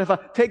from God. If I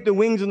take the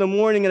wings in the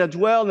morning and I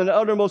dwell in the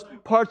uttermost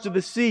parts of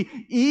the sea,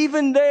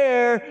 even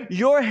there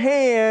your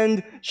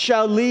hand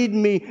shall lead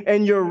me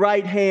and your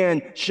right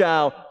hand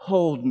shall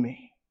hold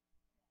me.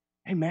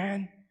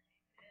 Amen.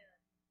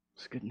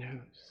 It's good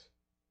news.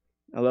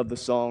 I love the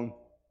song.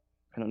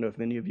 I don't know if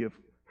many of you have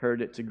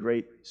heard it. It's a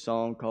great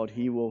song called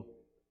He Will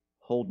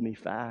Hold Me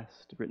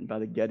Fast, written by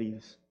the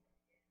Gettys.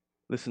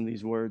 Listen to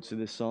these words to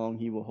this song,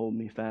 He will hold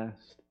me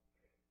fast.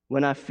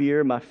 When I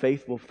fear my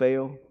faith will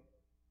fail,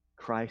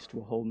 Christ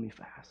will hold me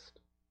fast.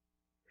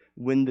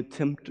 When the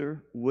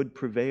tempter would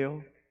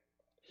prevail,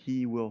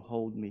 He will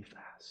hold me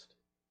fast.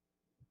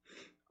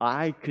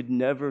 I could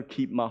never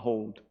keep my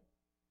hold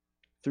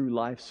through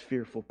life's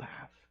fearful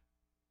path,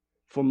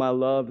 for my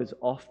love is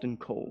often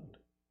cold.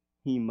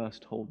 He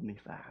must hold me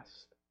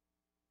fast.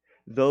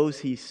 Those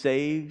He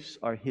saves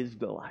are His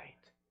delight.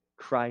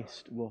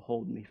 Christ will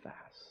hold me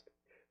fast.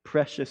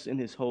 Precious in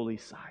His holy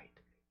sight,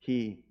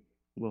 He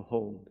will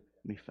hold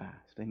me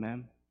fast.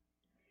 Amen?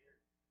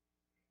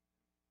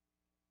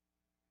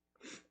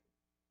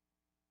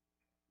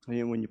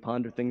 And when you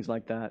ponder things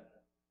like that,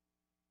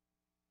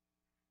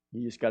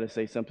 You just got to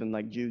say something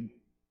like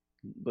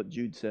what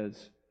Jude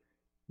says.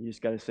 You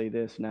just got to say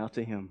this, now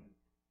to him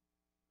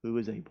who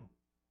is able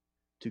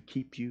to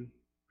keep you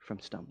from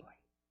stumbling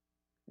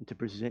and to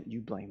present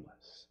you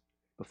blameless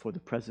before the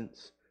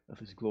presence of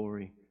his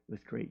glory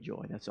with great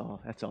joy. That's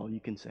all you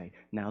can say.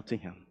 Now to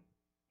him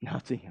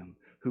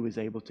who is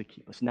able to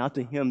keep us. Now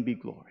to him be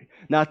glory.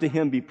 Now to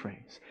him be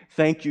praise.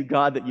 Thank you,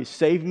 God, that you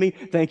saved me.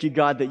 Thank you,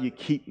 God, that you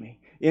keep me.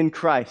 In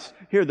Christ,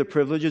 here are the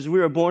privileges. We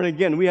are born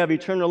again. We have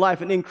eternal life.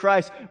 And in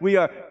Christ, we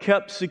are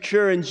kept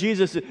secure. And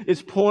Jesus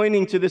is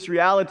pointing to this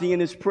reality in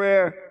his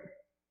prayer.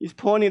 He's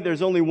pointing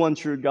there's only one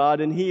true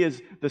God, and he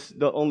is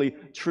the only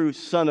true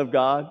Son of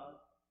God.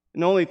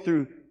 And only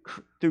through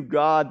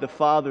God the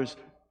Father's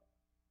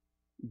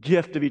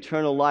gift of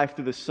eternal life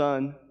through the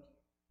Son.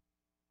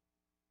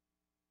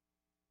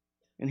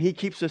 And he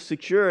keeps us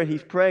secure, and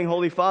he's praying,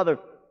 Holy Father,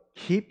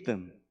 keep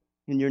them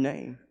in your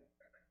name.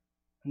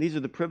 And these are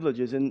the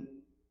privileges. And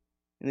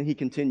then he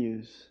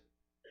continues.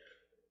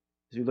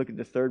 As we look at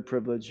the third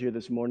privilege here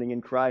this morning,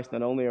 in Christ,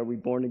 not only are we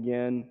born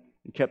again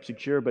and kept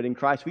secure, but in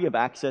Christ we have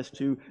access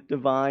to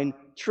divine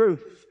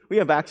truth. We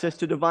have access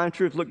to divine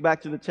truth. Look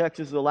back to the text.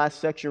 This is the last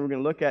section we're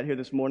going to look at here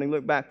this morning.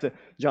 Look back to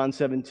John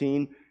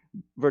 17,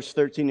 verse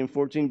 13 and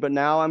 14. But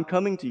now I'm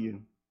coming to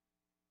you.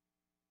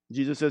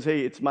 Jesus says,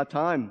 hey, it's my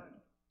time.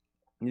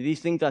 And these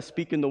things I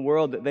speak in the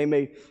world that they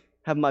may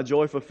have my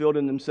joy fulfilled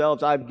in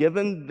themselves. I've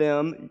given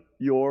them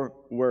your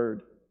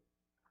word.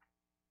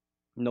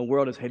 And the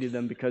world has hated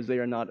them because they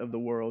are not of the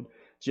world,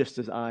 just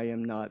as I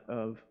am not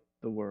of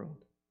the world.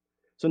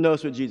 So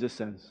notice what Jesus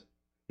says.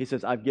 He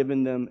says, I've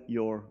given them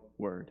your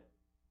word.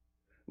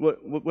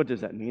 What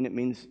does that mean? It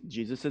means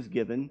Jesus has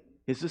given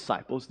his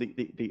disciples,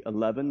 the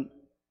 11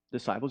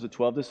 disciples, the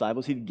 12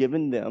 disciples, he'd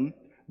given them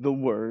the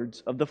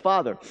words of the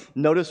Father.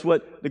 Notice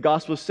what the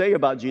Gospels say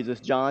about Jesus.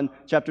 John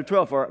chapter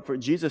 12, for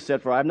Jesus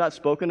said, for I have not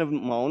spoken of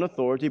my own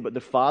authority, but the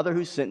Father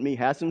who sent me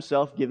has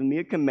himself given me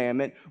a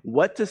commandment,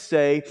 what to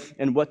say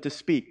and what to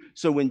speak.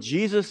 So when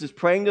Jesus is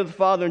praying to the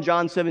Father in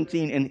John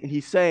 17, and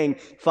he's saying,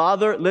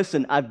 Father,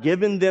 listen, I've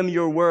given them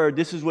your word,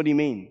 this is what he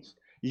means.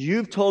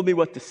 You've told me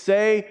what to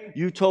say,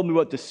 you've told me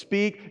what to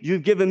speak,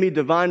 you've given me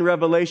divine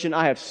revelation,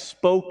 I have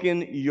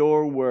spoken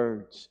your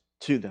words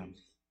to them.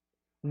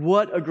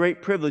 What a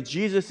great privilege.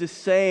 Jesus is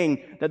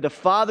saying that the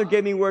Father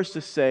gave me words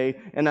to say,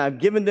 and I've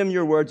given them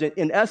your words.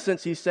 In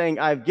essence, he's saying,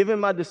 I've given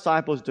my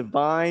disciples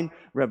divine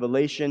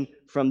revelation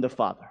from the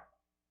Father.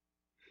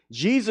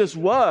 Jesus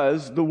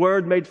was the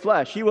Word made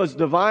flesh. He was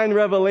divine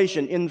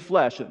revelation in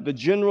flesh, the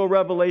general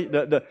revelation,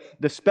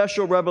 the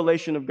special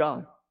revelation of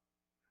God.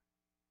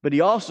 But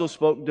he also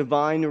spoke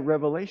divine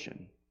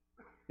revelation.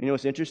 You know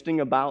what's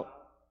interesting about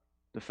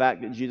the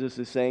fact that Jesus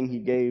is saying he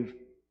gave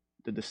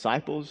the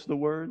disciples the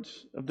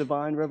words of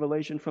divine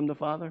revelation from the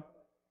Father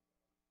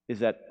is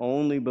that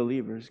only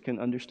believers can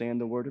understand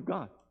the Word of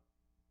God.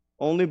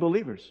 Only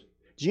believers.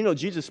 Do you know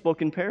Jesus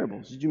spoke in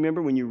parables? Did you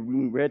remember when you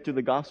read through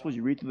the Gospels,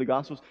 you read through the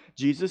Gospels?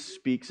 Jesus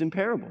speaks in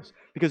parables.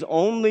 Because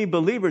only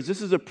believers,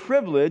 this is a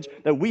privilege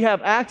that we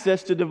have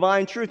access to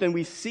divine truth, and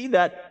we see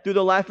that through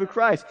the life of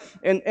Christ.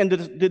 And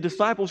the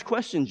disciples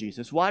questioned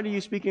Jesus. Why do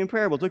you speak in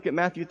parables? Look at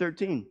Matthew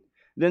 13.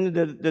 Then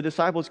the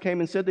disciples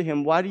came and said to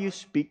him, why do you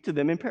speak to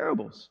them in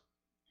parables?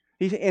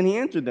 And he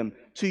answered them,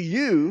 to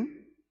you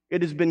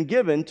it has been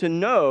given to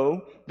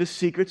know the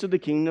secrets of the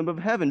kingdom of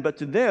heaven, but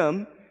to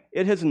them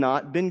it has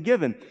not been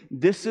given.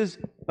 This is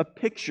a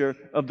picture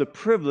of the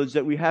privilege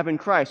that we have in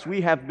Christ.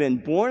 We have been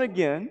born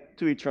again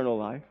to eternal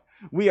life.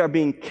 We are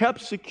being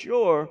kept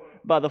secure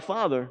by the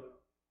Father,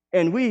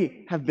 and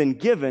we have been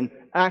given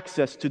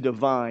access to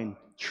divine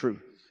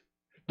truth.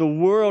 The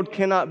world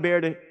cannot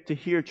bear to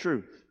hear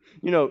truth.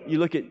 You know, you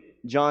look at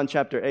John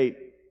chapter 8,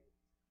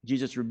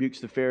 Jesus rebukes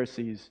the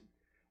Pharisees,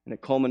 and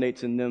it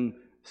culminates in them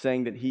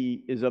saying that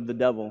he is of the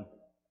devil.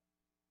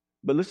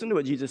 But listen to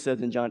what Jesus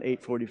says in John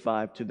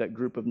 8:45 to that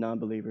group of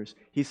non-believers.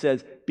 He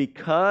says,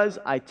 because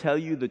I tell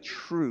you the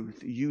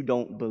truth, you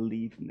don't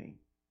believe me.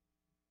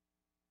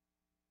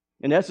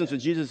 In essence,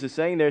 what Jesus is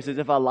saying there is,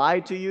 if I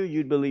lied to you,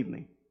 you'd believe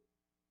me.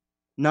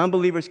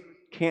 Non-believers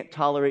can't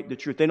tolerate the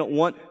truth. They don't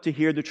want to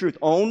hear the truth.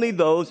 Only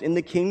those in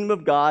the kingdom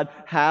of God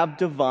have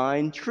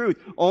divine truth.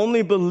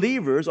 Only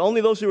believers, only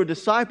those who are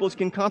disciples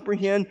can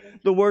comprehend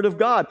the Word of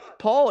God.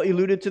 Paul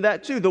alluded to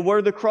that too. The word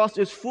of the cross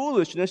is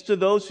foolishness to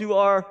those who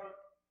are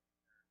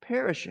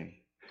perishing.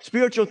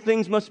 Spiritual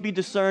things must be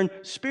discerned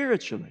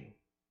spiritually.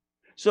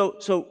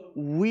 So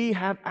we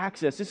have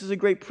access. This is a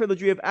great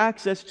privilege. We have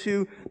access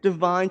to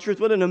divine truth.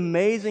 What an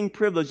amazing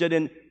privilege that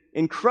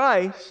in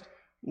Christ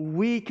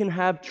we can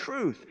have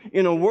truth.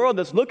 In a world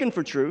that's looking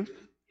for truth,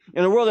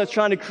 in a world that's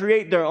trying to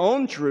create their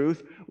own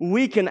truth,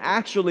 we can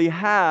actually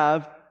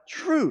have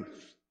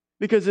truth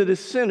because it is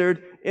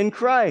centered in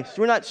Christ.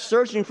 We're not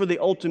searching for the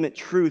ultimate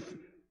truth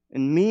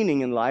and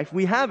meaning in life.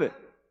 We have it.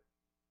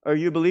 Are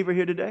you a believer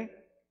here today?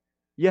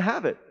 You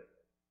have it.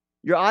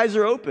 Your eyes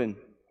are open.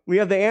 We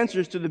have the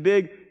answers to the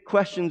big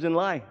questions in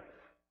life.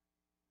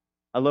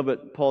 I love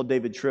what Paul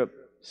David Tripp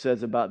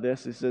says about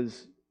this.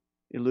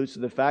 He alludes to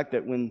the fact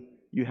that when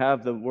you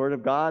have the Word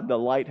of God, the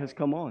light has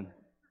come on.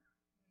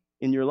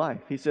 in your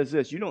life. He says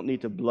this, you don't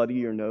need to bloody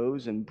your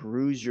nose and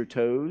bruise your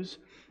toes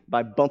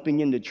by bumping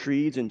into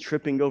trees and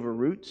tripping over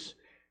roots.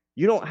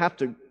 You don't have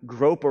to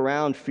grope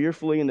around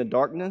fearfully in the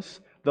darkness.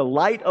 The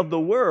light of the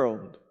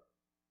world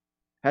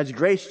has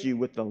graced you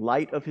with the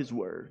light of His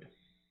word.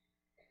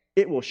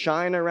 It will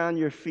shine around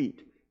your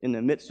feet in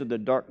the midst of the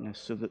darkness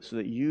so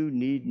that you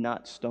need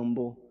not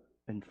stumble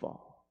and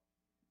fall.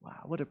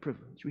 Wow, what a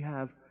privilege. We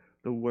have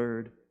the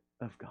Word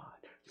of God.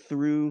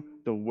 Through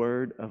the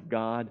Word of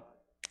God,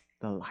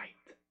 the light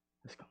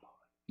has come on.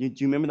 Do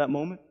you remember that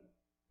moment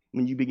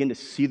when you begin to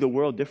see the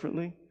world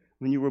differently?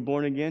 When you were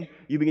born again,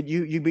 you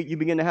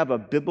begin to have a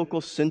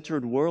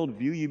biblical-centered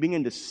worldview. You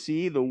begin to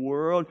see the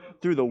world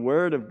through the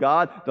Word of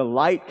God. The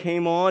light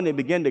came on. It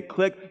began to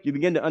click. You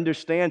begin to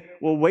understand,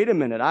 well, wait a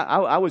minute.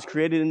 I was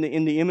created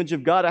in the image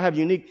of God. I have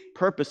unique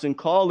purpose and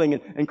calling,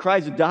 and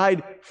Christ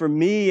died for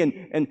me,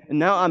 and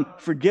now I'm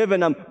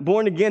forgiven. I'm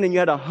born again, and you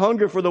had a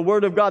hunger for the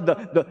Word of God.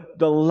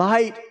 The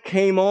light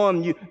came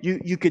on.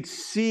 You could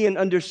see and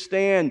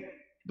understand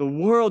the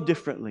world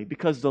differently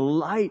because the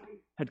light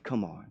had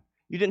come on.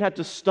 You didn't have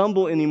to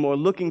stumble anymore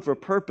looking for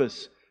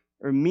purpose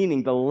or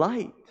meaning. The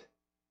light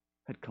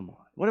had come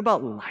on. What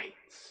about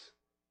lights?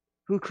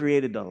 Who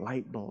created the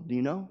light bulb? Do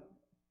you know?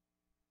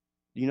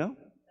 Do you know?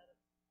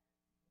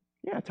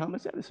 Yeah,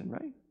 Thomas Edison,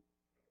 right?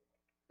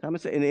 In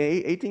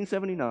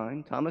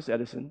 1879, Thomas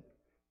Edison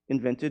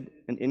invented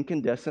an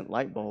incandescent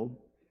light bulb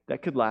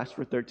that could last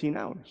for 13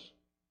 hours.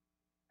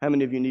 How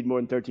many of you need more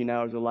than 13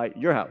 hours of light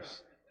at your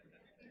house?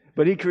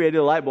 But he created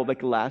a light bulb that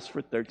could last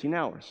for 13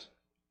 hours.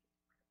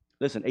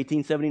 Listen,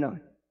 1879.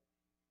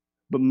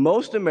 But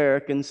most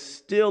Americans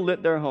still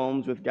lit their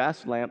homes with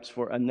gas lamps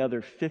for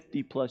another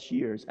 50 plus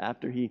years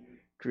after he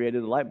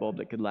created a light bulb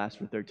that could last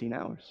for 13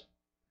 hours.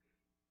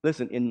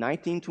 Listen, in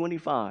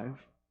 1925,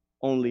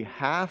 only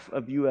half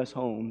of U.S.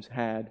 homes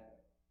had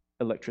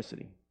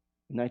electricity.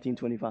 In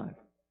 1925.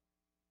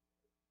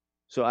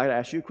 So I'd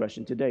ask you a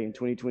question today in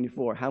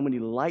 2024. How many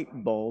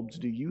light bulbs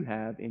do you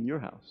have in your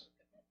house?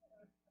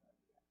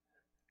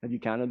 Have you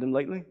counted them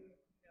lately?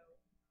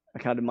 I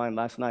counted mine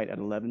last night at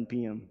 11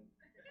 p.m.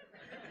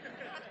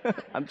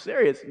 I'm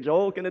serious.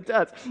 Joel can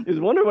attest. He was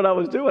wondering what I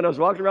was doing. I was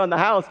walking around the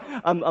house.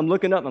 I'm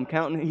looking up. I'm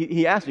counting.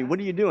 He asked me, what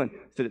are you doing? I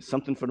said, it's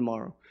something for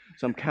tomorrow.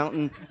 So I'm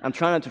counting. I'm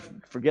trying not to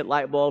forget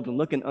light bulbs and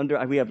looking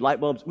under. We have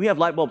light bulbs. We have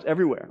light bulbs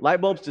everywhere.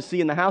 Light bulbs to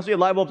see in the house. We have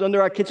light bulbs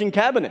under our kitchen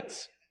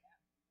cabinets.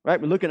 Right?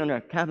 We're looking under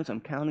our cabinets.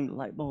 I'm counting the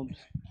light bulbs.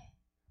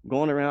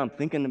 Going around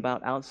thinking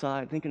about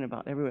outside, thinking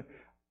about everywhere.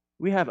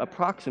 We have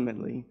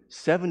approximately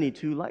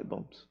 72 light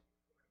bulbs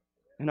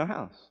in our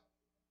house.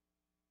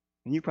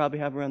 And you probably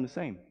have around the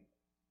same.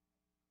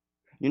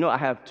 You know, I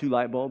have 2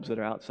 light bulbs that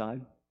are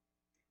outside.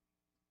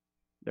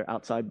 They're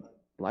outside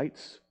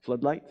lights,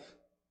 floodlights.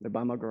 They're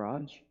by my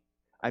garage.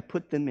 I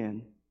put them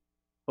in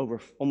over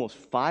almost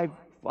five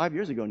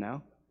years ago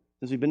now,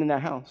 since we've been in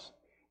that house.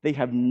 They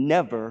have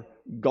never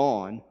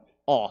gone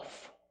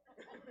off.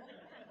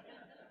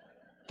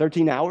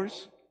 13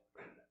 hours?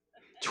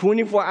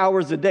 24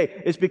 hours a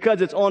day. It's because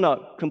it's on a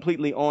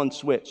completely on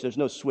switch. There's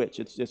no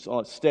switch. It's just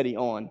on steady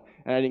on.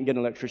 And I didn't get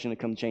an electrician to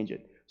come change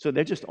it. So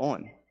they're just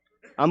on.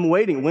 I'm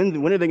waiting.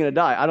 When are they going to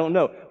die? I don't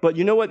know. But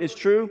you know what is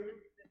true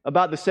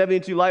about the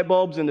 72 light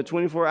bulbs and the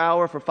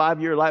 24-hour for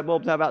 5-year light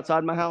bulbs I have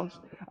outside my house?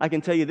 I can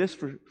tell you this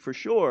for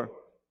sure,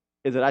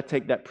 is that I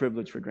take that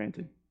privilege for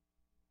granted.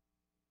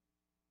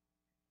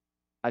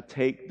 I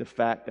take the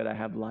fact that I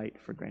have light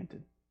for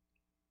granted.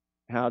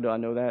 How do I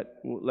know that?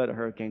 We'll let a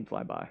hurricane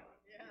fly by.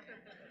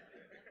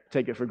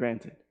 Take it for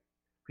granted.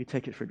 We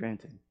take it for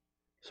granted.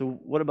 So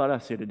what about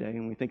us here today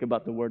when we think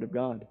about the Word of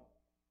God?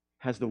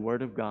 Has the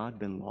Word of God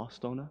been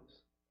lost on us?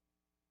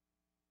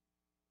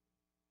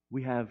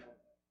 We have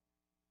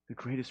the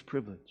greatest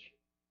privilege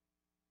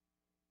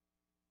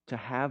to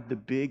have the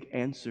big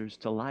answers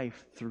to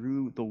life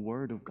through the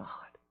Word of God.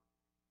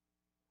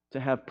 To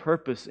have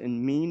purpose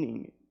and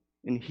meaning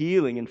and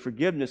healing and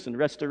forgiveness and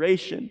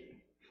restoration.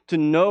 To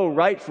know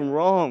right from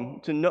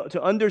wrong,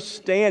 to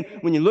understand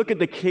when you look at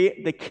the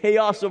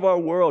chaos of our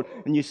world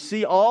and you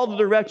see all the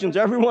directions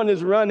everyone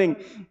is running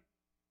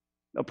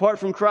apart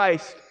from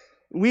Christ,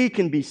 we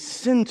can be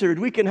centered,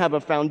 we can have a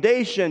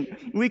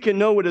foundation, we can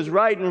know what is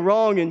right and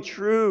wrong and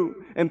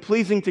true and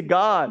pleasing to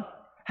God.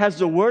 Has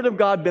the Word of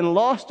God been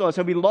lost on us?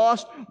 Have we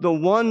lost the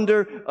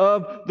wonder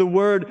of the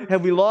Word?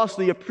 Have we lost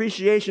the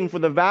appreciation for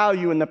the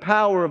value and the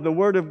power of the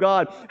Word of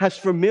God? Has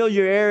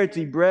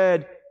familiarity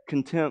bred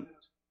contempt?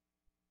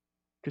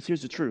 Because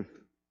here's the truth.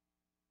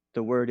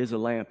 The Word is a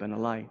lamp and a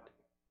light.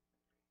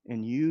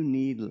 And you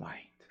need light.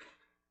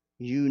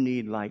 You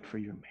need light for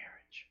your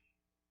marriage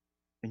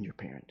and your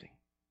parenting.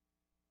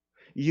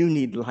 You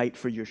need light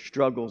for your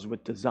struggles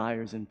with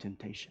desires and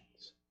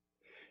temptations.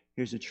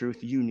 Here's the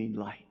truth. You need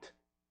light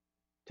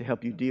to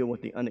help you deal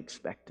with the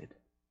unexpected.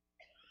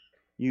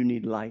 You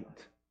need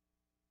light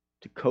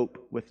to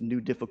cope with new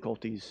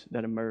difficulties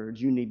that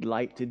emerge. You need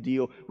light to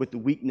deal with the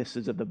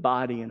weaknesses of the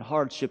body and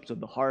hardships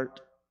of the heart.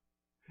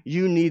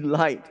 You need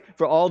light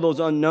for all those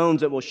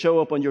unknowns that will show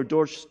up on your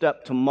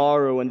doorstep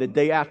tomorrow and the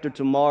day after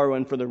tomorrow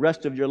and for the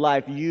rest of your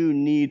life. You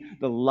need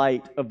the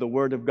light of the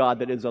Word of God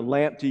that is a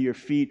lamp to your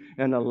feet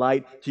and a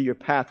light to your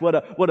path. What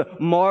a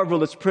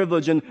marvelous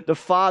privilege. And the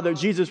Father,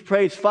 Jesus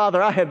prays,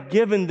 Father, I have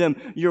given them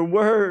your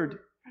Word.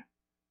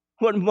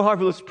 What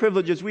marvelous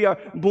privileges. We are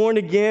born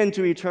again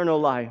to eternal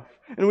life.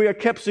 And we are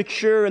kept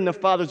secure in the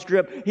Father's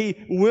grip.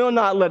 He will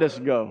not let us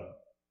go.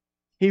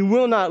 He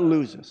will not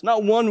lose us.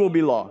 Not one will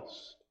be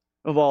lost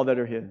of all that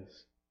are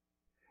His.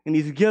 And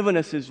He's given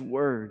us His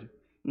Word.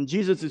 And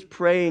Jesus is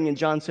praying in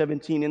John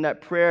 17. In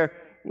that prayer,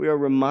 we are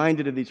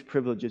reminded of these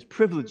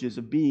privileges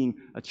of being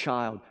a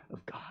child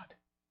of God.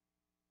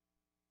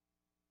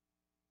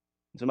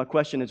 So my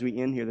question as we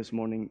end here this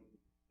morning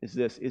is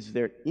this: is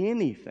there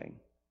anything?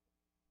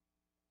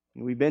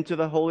 And we've been to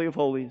the Holy of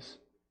Holies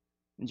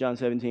in John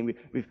 17.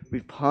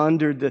 We've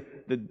pondered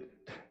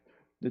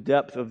the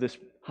depth of this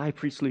high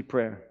priestly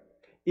prayer.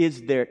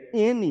 Is there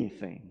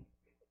anything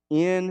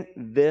in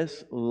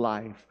this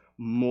life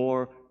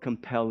more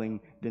compelling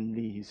than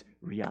these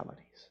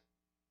realities?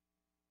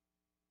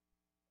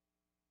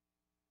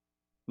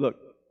 Look,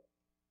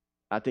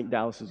 I think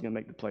Dallas is going to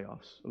make the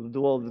playoffs.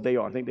 Well, they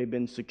are. I think they've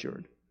been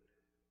secured.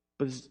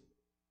 But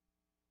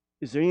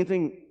is there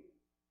anything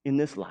in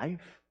this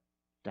life,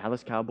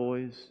 Dallas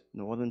Cowboys,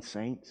 New Orleans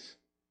Saints,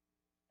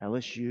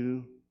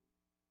 LSU,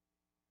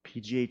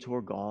 PGA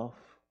Tour golf,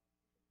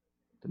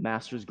 the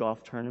Masters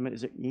Golf Tournament,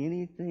 is there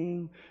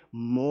anything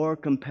more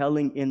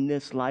compelling in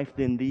this life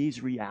than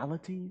these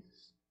realities?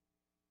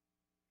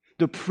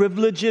 The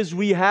privileges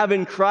we have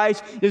in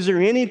Christ, is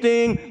there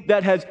anything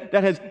that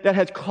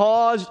has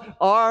caused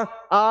our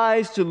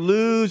eyes to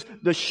lose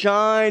the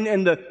shine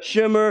and the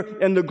shimmer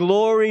and the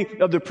glory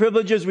of the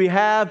privileges we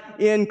have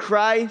in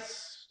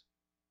Christ?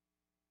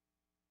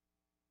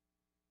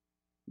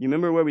 You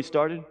remember where we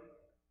started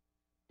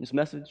this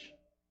message?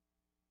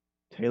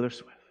 Taylor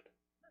Swift.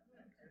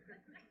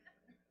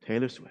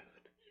 Taylor Swift.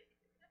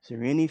 Is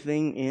there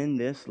anything in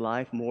this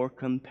life more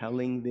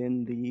compelling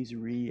than these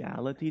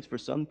realities? For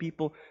some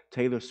people,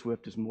 Taylor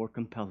Swift is more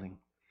compelling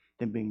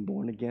than being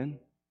born again,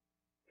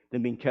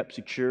 than being kept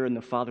secure in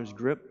the Father's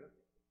grip,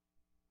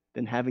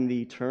 than having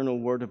the eternal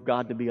Word of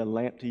God to be a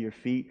lamp to your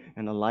feet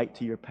and a light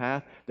to your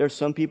path. There are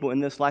some people in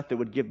this life that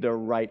would give their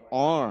right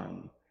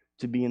arm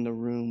to be in the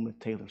room with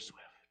Taylor Swift.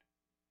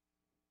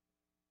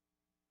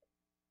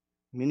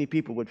 Many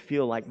people would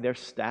feel like their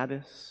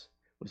status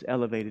was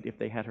elevated if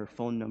they had her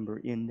phone number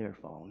in their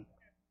phone.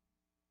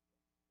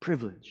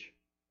 Privilege.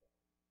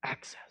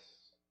 Access.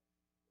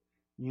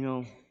 You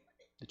know,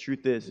 the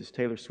truth is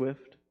Taylor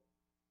Swift,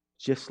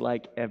 just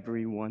like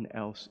everyone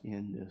else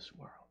in this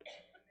world.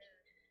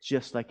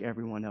 Just like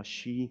everyone else,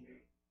 she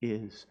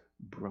is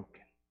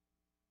broken.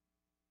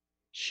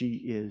 She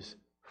is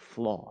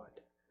flawed.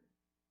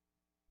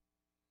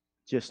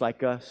 Just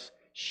like us,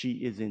 she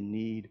is in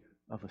need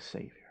of a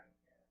Savior.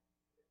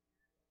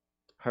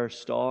 Her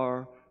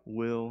star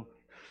will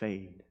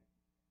fade.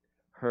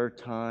 Her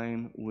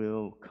time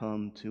will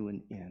come to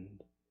an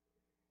end.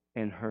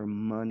 And her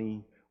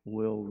money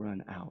will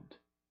run out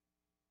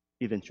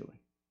eventually.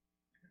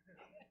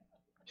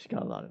 She's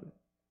got a lot of it.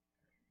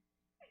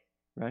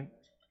 Right?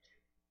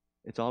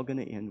 It's all going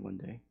to end one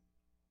day.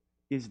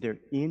 Is there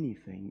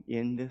anything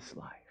in this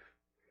life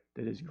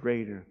that is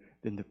greater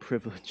than the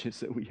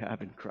privileges that we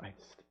have in Christ?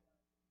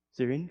 Is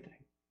there anything?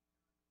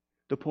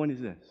 The point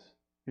is this.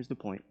 Here's the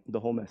point, the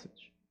whole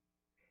message.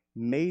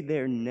 May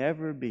there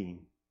never be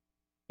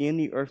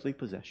any earthly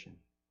possession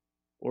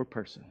or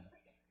person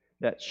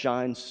that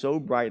shines so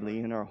brightly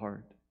in our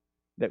heart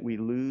that we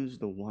lose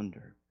the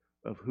wonder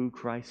of who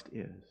Christ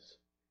is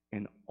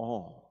and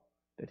all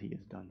that He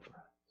has done for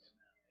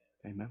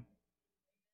us. Amen.